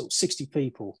to sort of 60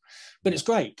 people. But it's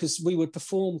great because we would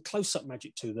perform close-up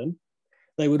magic to them.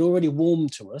 They would already warm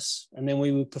to us, and then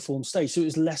we would perform stage. So it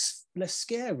was less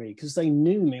scary because they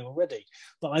knew me already.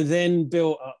 But I then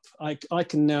built up, I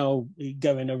can now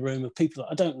go in a room of people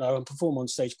that I don't know and perform on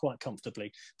stage quite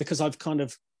comfortably because I've kind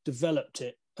of developed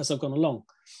it as I've gone along.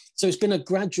 So it's been a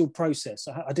gradual process.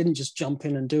 I didn't just jump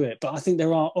in and do it, but I think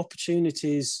there are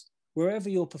opportunities wherever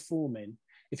you're performing.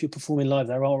 If you're performing live,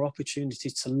 there are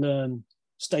opportunities to learn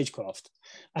stagecraft.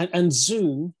 And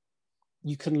Zoom,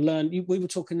 you can learn. We were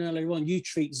talking earlier on. You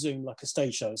treat Zoom like a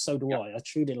stage show. So do I. I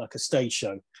treat it like a stage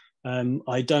show.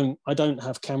 I don't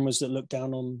have cameras that look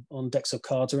down on decks of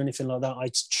cards or anything like that. I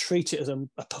treat it as a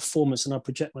performance, and I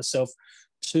project myself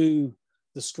to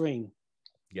the screen.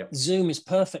 Yep. Zoom is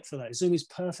perfect for that. Zoom is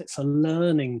perfect for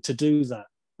learning to do that,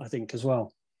 I think, as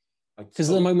well. Because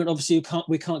at the moment, obviously,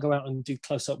 we can't go out and do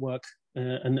close-up work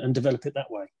and develop it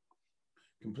that way.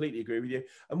 Completely agree with you.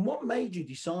 And what made you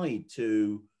decide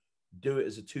to do it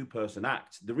as a two-person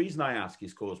act? The reason I ask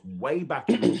is because way back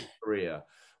in my career,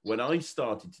 when I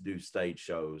started to do stage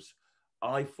shows,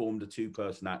 I formed a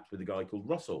two-person act with a guy called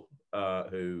Russell,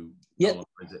 who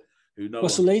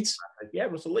Russell Leeds. Yeah,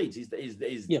 Russell Leeds. He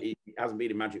hasn't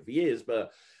been in Magic for years,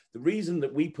 but the reason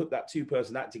that we put that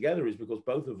two-person act together is because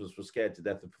both of us were scared to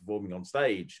death of performing on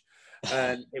stage.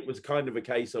 And it was kind of a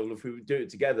case of, if we do it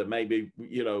together, maybe,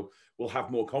 we'll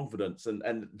have more confidence.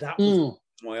 And that was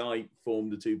why I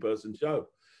formed a two-person show.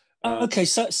 Okay,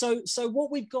 so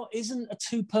what we've got isn't a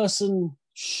two-person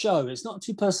show. It's not a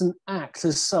two-person act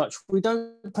as such. We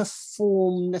don't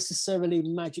perform necessarily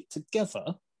magic together.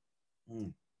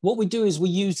 What we do is we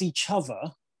use each other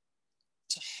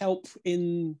to help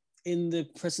in the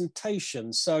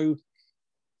presentation. So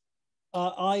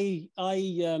I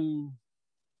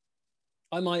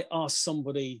might ask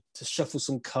somebody to shuffle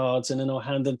some cards, and then I'll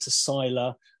hand them to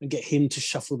Siler and get him to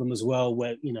shuffle them as well,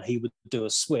 where he would do a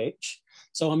switch.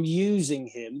 So I'm using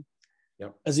him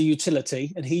as a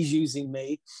utility, and he's using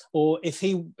me. Or if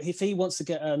he wants to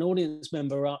get an audience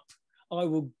member up, I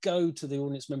will go to the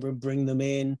audience member and bring them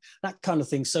in, that kind of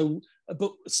thing. So,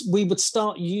 but we would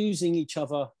start using each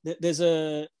other. There's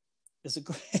a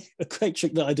great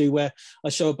trick that I do where I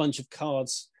show a bunch of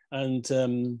cards, and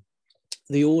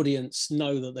the audience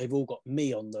know that they've all got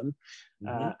me on them.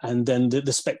 And then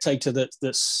the spectator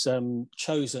that's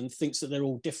chosen thinks that they're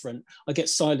all different. I get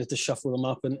Siler to shuffle them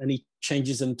up, and he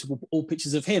changes them to all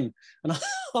pictures of him. And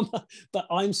but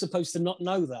I'm supposed to not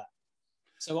know that.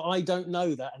 So I don't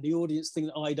know that, and the audience think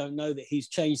that I don't know that he's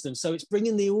changed them. So it's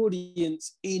bringing the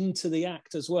audience into the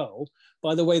act as well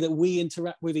by the way that we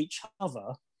interact with each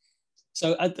other.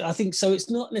 So I think so. It's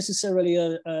not necessarily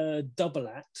a double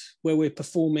act where we're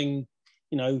performing,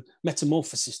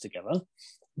 metamorphosis together,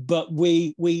 but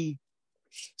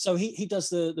so he does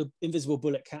the invisible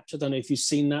bullet catch. I don't know if you've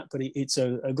seen that, but it's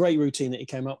a great routine that he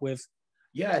came up with.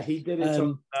 Yeah, he did it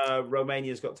on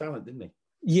Romania's Got Talent, didn't he?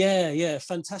 Yeah,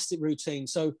 fantastic routine.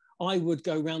 So I would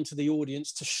go round to the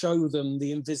audience to show them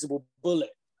the invisible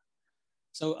bullet.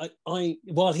 So I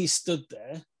while he stood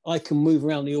there, I can move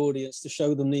around the audience to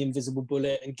show them the invisible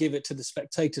bullet and give it to the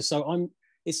spectator. So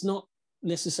it's not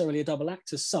necessarily a double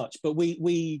act as such, but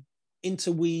we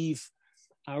interweave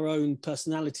our own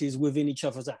personalities within each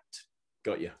other's act.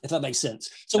 Got you. If that makes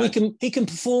sense. So he can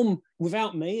perform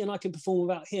without me, and I can perform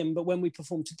without him. But when we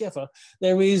perform together,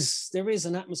 there is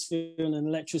an atmosphere and an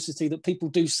electricity that people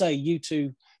do say you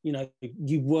two,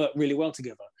 you work really well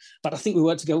together. But I think we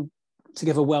work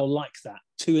together well like that.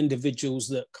 Two individuals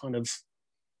that kind of,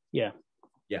 yeah.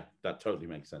 Yeah, that totally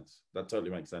makes sense. And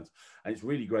it's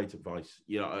really great advice.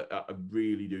 I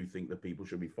really do think that people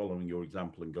should be following your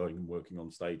example and going and working on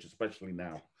stage, especially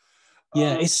now.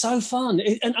 Yeah, it's so fun.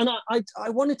 And I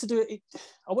wanted to do it.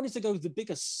 I wanted to go with the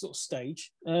biggest sort of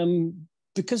stage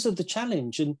because of the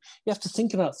challenge. And you have to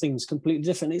think about things completely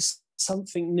different. It's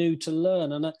something new to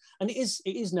learn. And it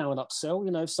is now an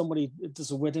upsell. If somebody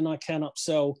does a wedding, I can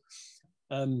upsell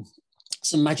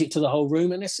some magic to the whole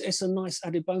room. And it's a nice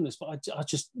added bonus. But I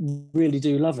just really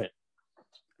do love it.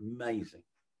 Amazing.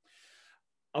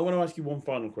 I want to ask you one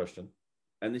final question.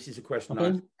 And this is a question I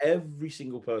ask every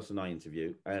single person I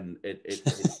interview. And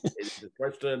it's a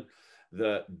question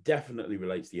that definitely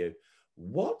relates to you.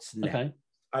 What's next? Okay.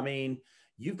 I mean,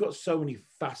 you've got so many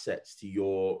facets to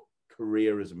your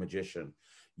career as a magician.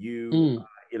 You're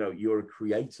a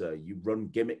creator. You run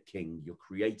Gimmick King. You're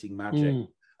creating magic.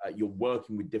 You're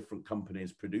working with different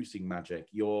companies producing magic.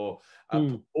 You're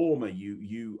a performer.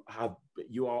 You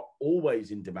are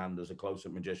always in demand as a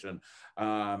close-up magician,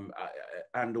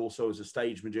 and also as a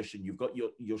stage magician. You've got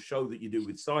your show that you do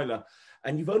with Siler,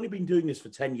 and you've only been doing this for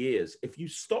 10 years. If you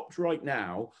stopped right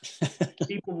now,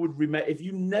 people would remember. If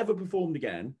you never performed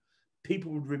again,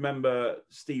 people would remember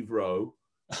Steve Rowe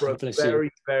for a very,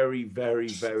 very, very,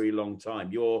 very long time.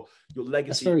 Your legacy.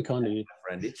 That's very kind of you, my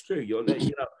friend. It's true.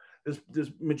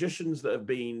 there's magicians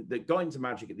that got into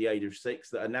magic at the age of 6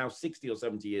 that are now 60 or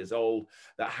 70 years old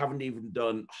that haven't even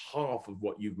done half of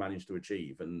what you've managed to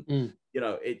achieve. And you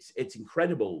know, it's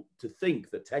incredible to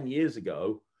think that 10 years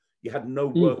ago you had no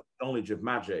work knowledge of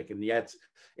magic, and yet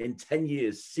in 10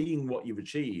 years seeing what you've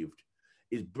achieved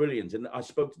is brilliant. And I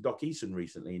spoke to Doc Eason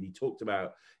recently, and he talked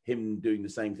about him doing the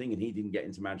same thing, and he didn't get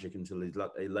into magic until his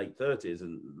late 30s,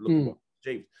 and look at what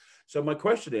he achieved. So my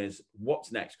question is,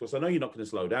 what's next? Because I know you're not going to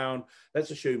slow down.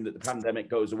 Let's assume that the pandemic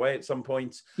goes away at some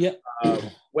point. Yeah.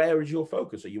 Where is your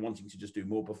focus? Are you wanting to just do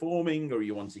more performing, or are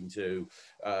you wanting to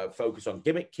focus on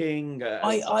gimmicking?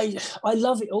 I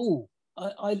love it all.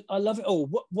 I love it all.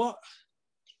 What?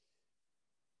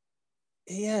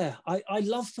 Yeah, I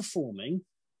love performing.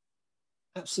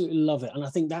 Absolutely love it. And I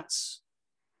think that's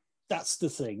the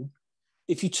thing.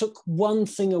 If you took one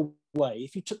thing away,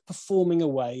 if you took performing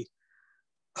away,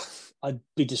 I'd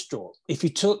be distraught. If you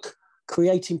took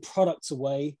creating products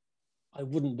away, I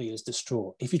wouldn't be as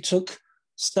distraught. If you took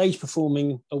stage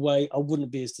performing away, I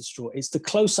wouldn't be as distraught. It's the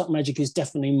close-up magic is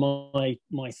definitely my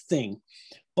thing,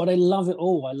 but I love it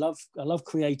all. I love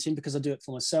creating because I do it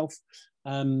for myself.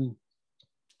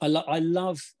 I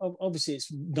love, obviously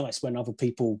it's nice when other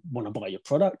people want to buy your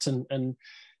product,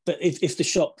 but if the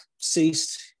shop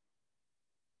ceased,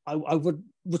 I would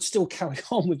still carry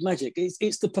on with magic.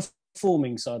 It's the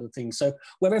performing side of things. So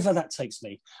wherever that takes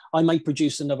me, I may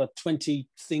produce another 20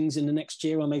 things in the next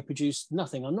year. I may produce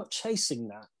nothing. I'm not chasing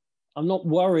that. I'm not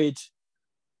worried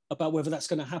about whether that's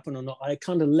going to happen or not. I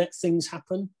kind of let things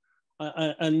happen,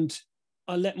 and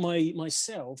I let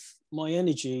myself, my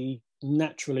energy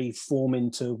naturally form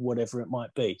into whatever it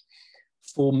might be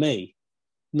for me,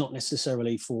 not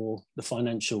necessarily for the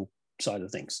financial side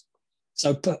of things.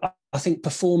 So I think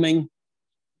performing,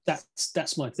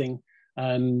 that's my thing.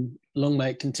 Long may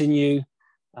it continue.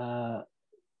 The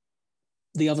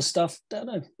other stuff,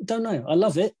 don't know. I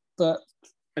love it, but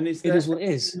and it is what it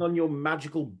is. On your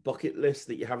magical bucket list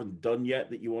that you haven't done yet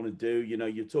that you want to do? You know,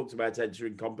 you talked about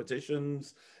entering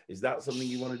competitions. Is that something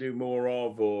you want to do more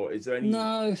of, or is there any?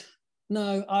 No,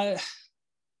 I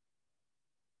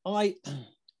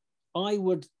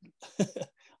would.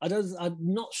 I'm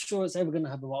not sure it's ever going to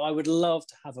happen. But I would love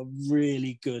to have a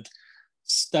really good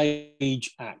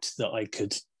stage act that I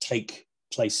could take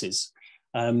places.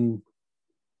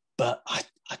 But I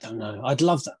don't know. I'd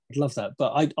love that.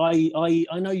 But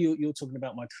I know you're talking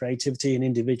about my creativity and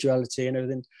individuality and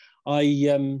everything.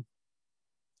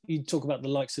 You talk about the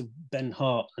likes of Ben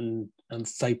Hart and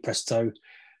Faye Presto.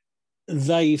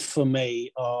 They, for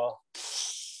me, are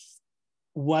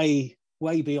way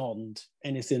beyond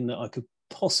anything that I could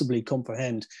possibly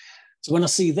comprehend. So when I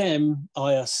see them,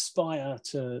 I aspire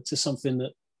to something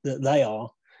that they are.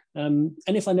 And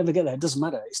if I never get there, it doesn't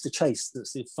matter. It's the chase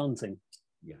that's the fun thing.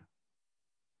 Yeah.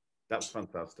 That's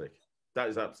fantastic. That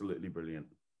is absolutely brilliant.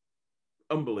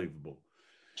 Unbelievable.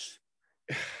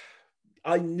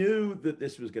 I knew that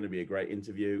this was going to be a great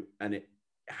interview, and it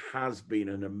has been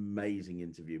an amazing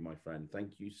interview, my friend.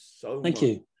 Thank you so much. Thank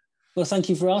you. Well, thank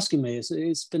you for asking me.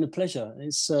 It's been a pleasure.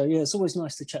 It's always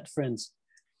nice to chat to friends.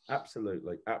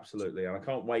 Absolutely. And I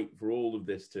can't wait for all of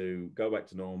this to go back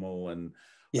to normal, and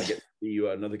I get to see you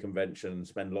at another convention and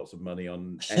spend lots of money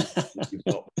on anything you've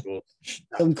got.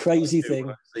 Some crazy thing.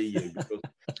 I see you, because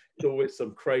it's always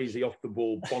some crazy off the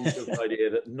ball bonkers idea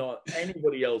that not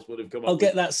anybody else would have come up with. I'll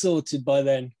get that sorted by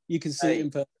then. You can see it in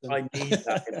person. I need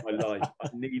that in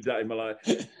my life.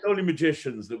 The only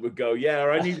magicians that would go, yeah,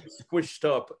 I need a squished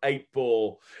up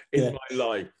 8-ball in my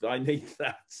life. I need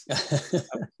that.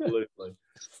 Absolutely.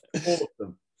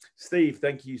 Awesome. Steve,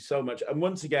 thank you so much. And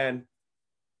once again,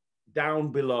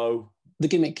 down below, the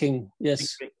Gimmick King, yes. The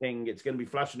Gimmick King. It's going to be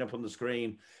flashing up on the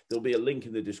screen. There'll be a link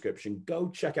in the description. Go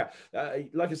check out.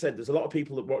 Like I said, there's a lot of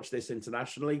people that watch this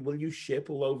internationally. Will you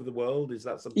ship all over the world? Is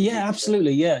that something? Yeah,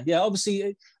 absolutely. Yeah.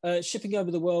 Obviously, shipping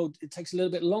over the world, it takes a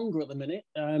little bit longer at the minute.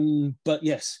 But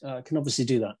yes, I can obviously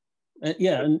do that.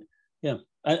 And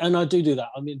I do that.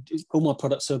 I mean, all my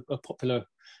products are popular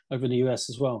over in the US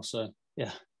as well. So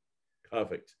yeah.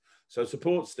 Perfect. So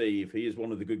support Steve. He is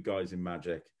one of the good guys in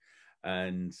magic.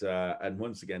 And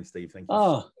once again, Steve, thank you.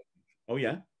 Oh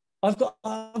yeah, I've got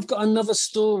another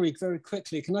story very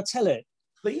quickly. Can I tell it?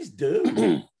 Please do. Please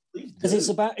do. Because it's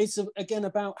again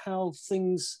about how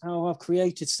I've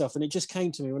created stuff, and it just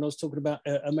came to me when I was talking about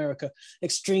America.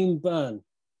 Extreme Burn.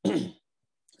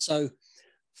 So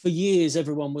for years,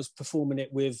 everyone was performing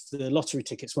it with the lottery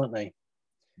tickets, weren't they?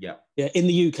 Yeah. Yeah. In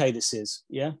the UK, this is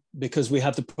because we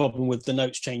have the problem with the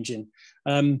notes changing.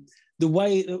 The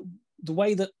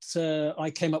way that I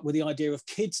came up with the idea of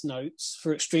kids' notes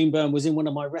for Extreme Burn was in one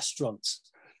of my restaurants.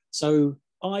 So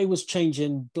I was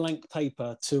changing blank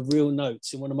paper to real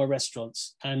notes in one of my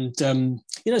restaurants. And,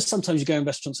 you know, sometimes you go in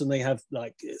restaurants and they have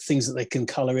like things that they can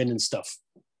color in and stuff.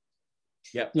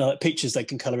 Yeah. You know, like pictures they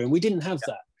can color in. We didn't have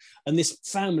that. And this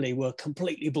family were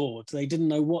completely bored. They didn't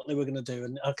know what they were going to do.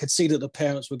 And I could see that the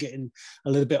parents were getting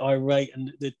a little bit irate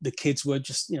and the kids were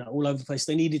just, you know, all over the place.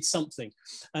 They needed something.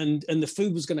 And the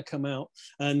food was going to come out.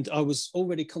 And I was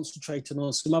already concentrating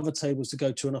on some other tables to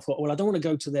go to. And I thought, well, I don't want to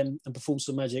go to them and perform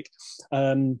some magic.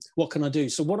 What can I do?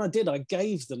 So what I did, I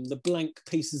gave them the blank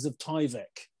pieces of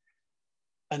Tyvek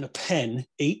and a pen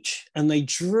each. And they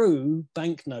drew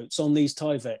banknotes on these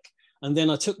Tyvek. And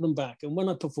then I took them back. And when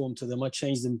I performed to them, I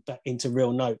changed them back into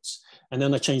real notes. And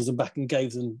then I changed them back and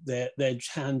gave them their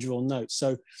hand-drawn notes.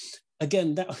 So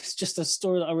again, that was just a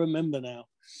story that I remember now.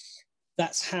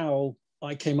 That's how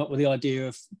I came up with the idea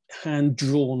of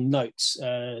hand-drawn notes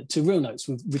to real notes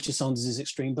with Richard Sanders'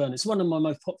 Extreme Burn. It's one of my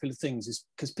most popular things is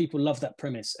because people love that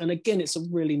premise. And again, it's a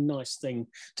really nice thing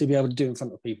to be able to do in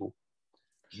front of people.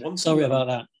 Sorry about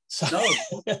that. No,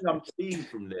 one thing I'm seeing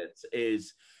from this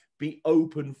is be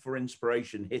open for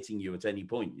inspiration hitting you at any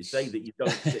point. You say that you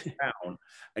don't sit down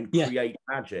and create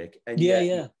magic, and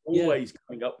you're always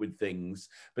coming up with things.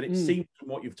 But it seems from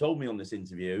what you've told me on this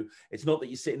interview, it's not that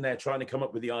you're sitting there trying to come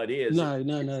up with the ideas. No,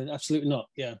 absolutely not.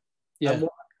 Yeah. And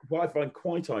what I find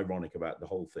quite ironic about the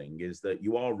whole thing is that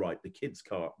you are right. The kids'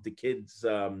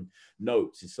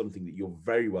 notes is something that you're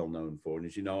very well known for, and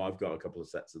as you know, I've got a couple of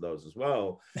sets of those as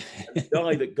well. And the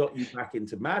guy that got you back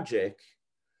into magic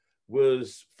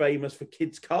was famous for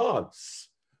kids' cards,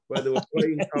 where they were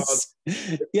playing cards.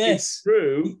 Yes.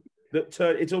 True.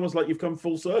 It's almost like you've come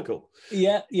full circle.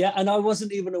 Yeah. And I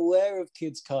wasn't even aware of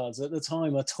kids' cards at the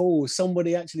time at all.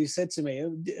 Somebody actually said to me,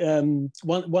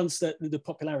 once the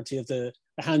popularity of the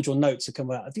hand-drawn notes had come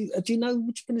out, do you know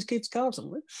which one is kids' cards?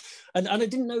 And I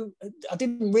didn't know, I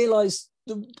didn't recognize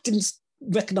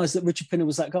that Richard Pinner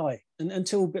was that guy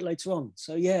until a bit later on.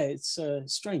 So yeah, it's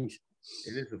strange.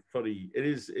 It is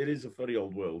a funny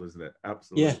old world, isn't it?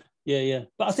 Absolutely. Yeah.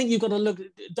 But I think you've got to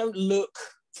don't look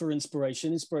for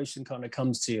inspiration. Inspiration kind of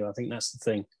comes to you. I think that's the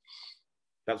thing.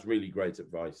 That's really great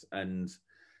advice. And,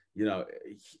 you know,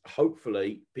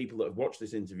 hopefully people that have watched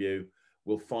this interview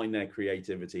will find their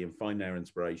creativity and find their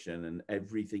inspiration, and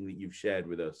everything that you've shared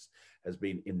with us has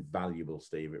been invaluable,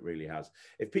 Steve. It really has.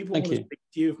 If people want to speak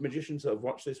to you, if magicians that have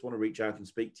watched this want to reach out and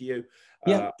speak to you,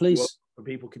 please. For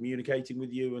people communicating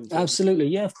with you and absolutely,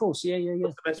 yeah, of course, yeah.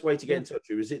 What's the best way to get in touch with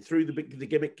you? Is it through the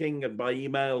Gimmick King and by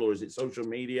email, or is it social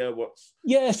media?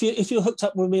 If you're hooked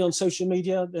up with me on social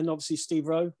media, then obviously Steve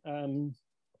Rowe,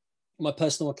 my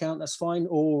personal account, that's fine,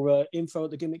 or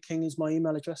info@thegimmick King is my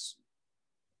email address.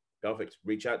 Perfect.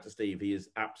 Reach out to Steve. He is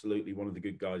absolutely one of the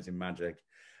good guys in magic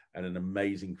and an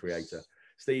amazing creator.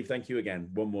 Steve, thank you again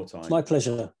one more time. My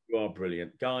pleasure. You are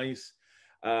brilliant, guys.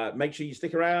 Make sure you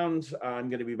stick around. I'm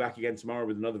going to be back again tomorrow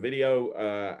with another video,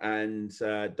 and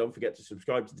don't forget to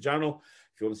subscribe to the channel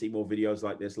if you want to see more videos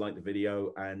like this. Like the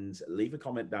video and leave a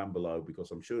comment down below, because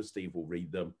I'm sure Steve will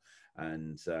read them,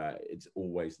 and it's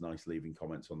always nice leaving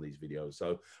comments on these videos.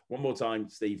 So one more time,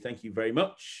 Steve, thank you very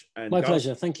much. And my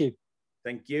pleasure. Thank you.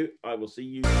 Thank you. I will see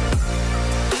you.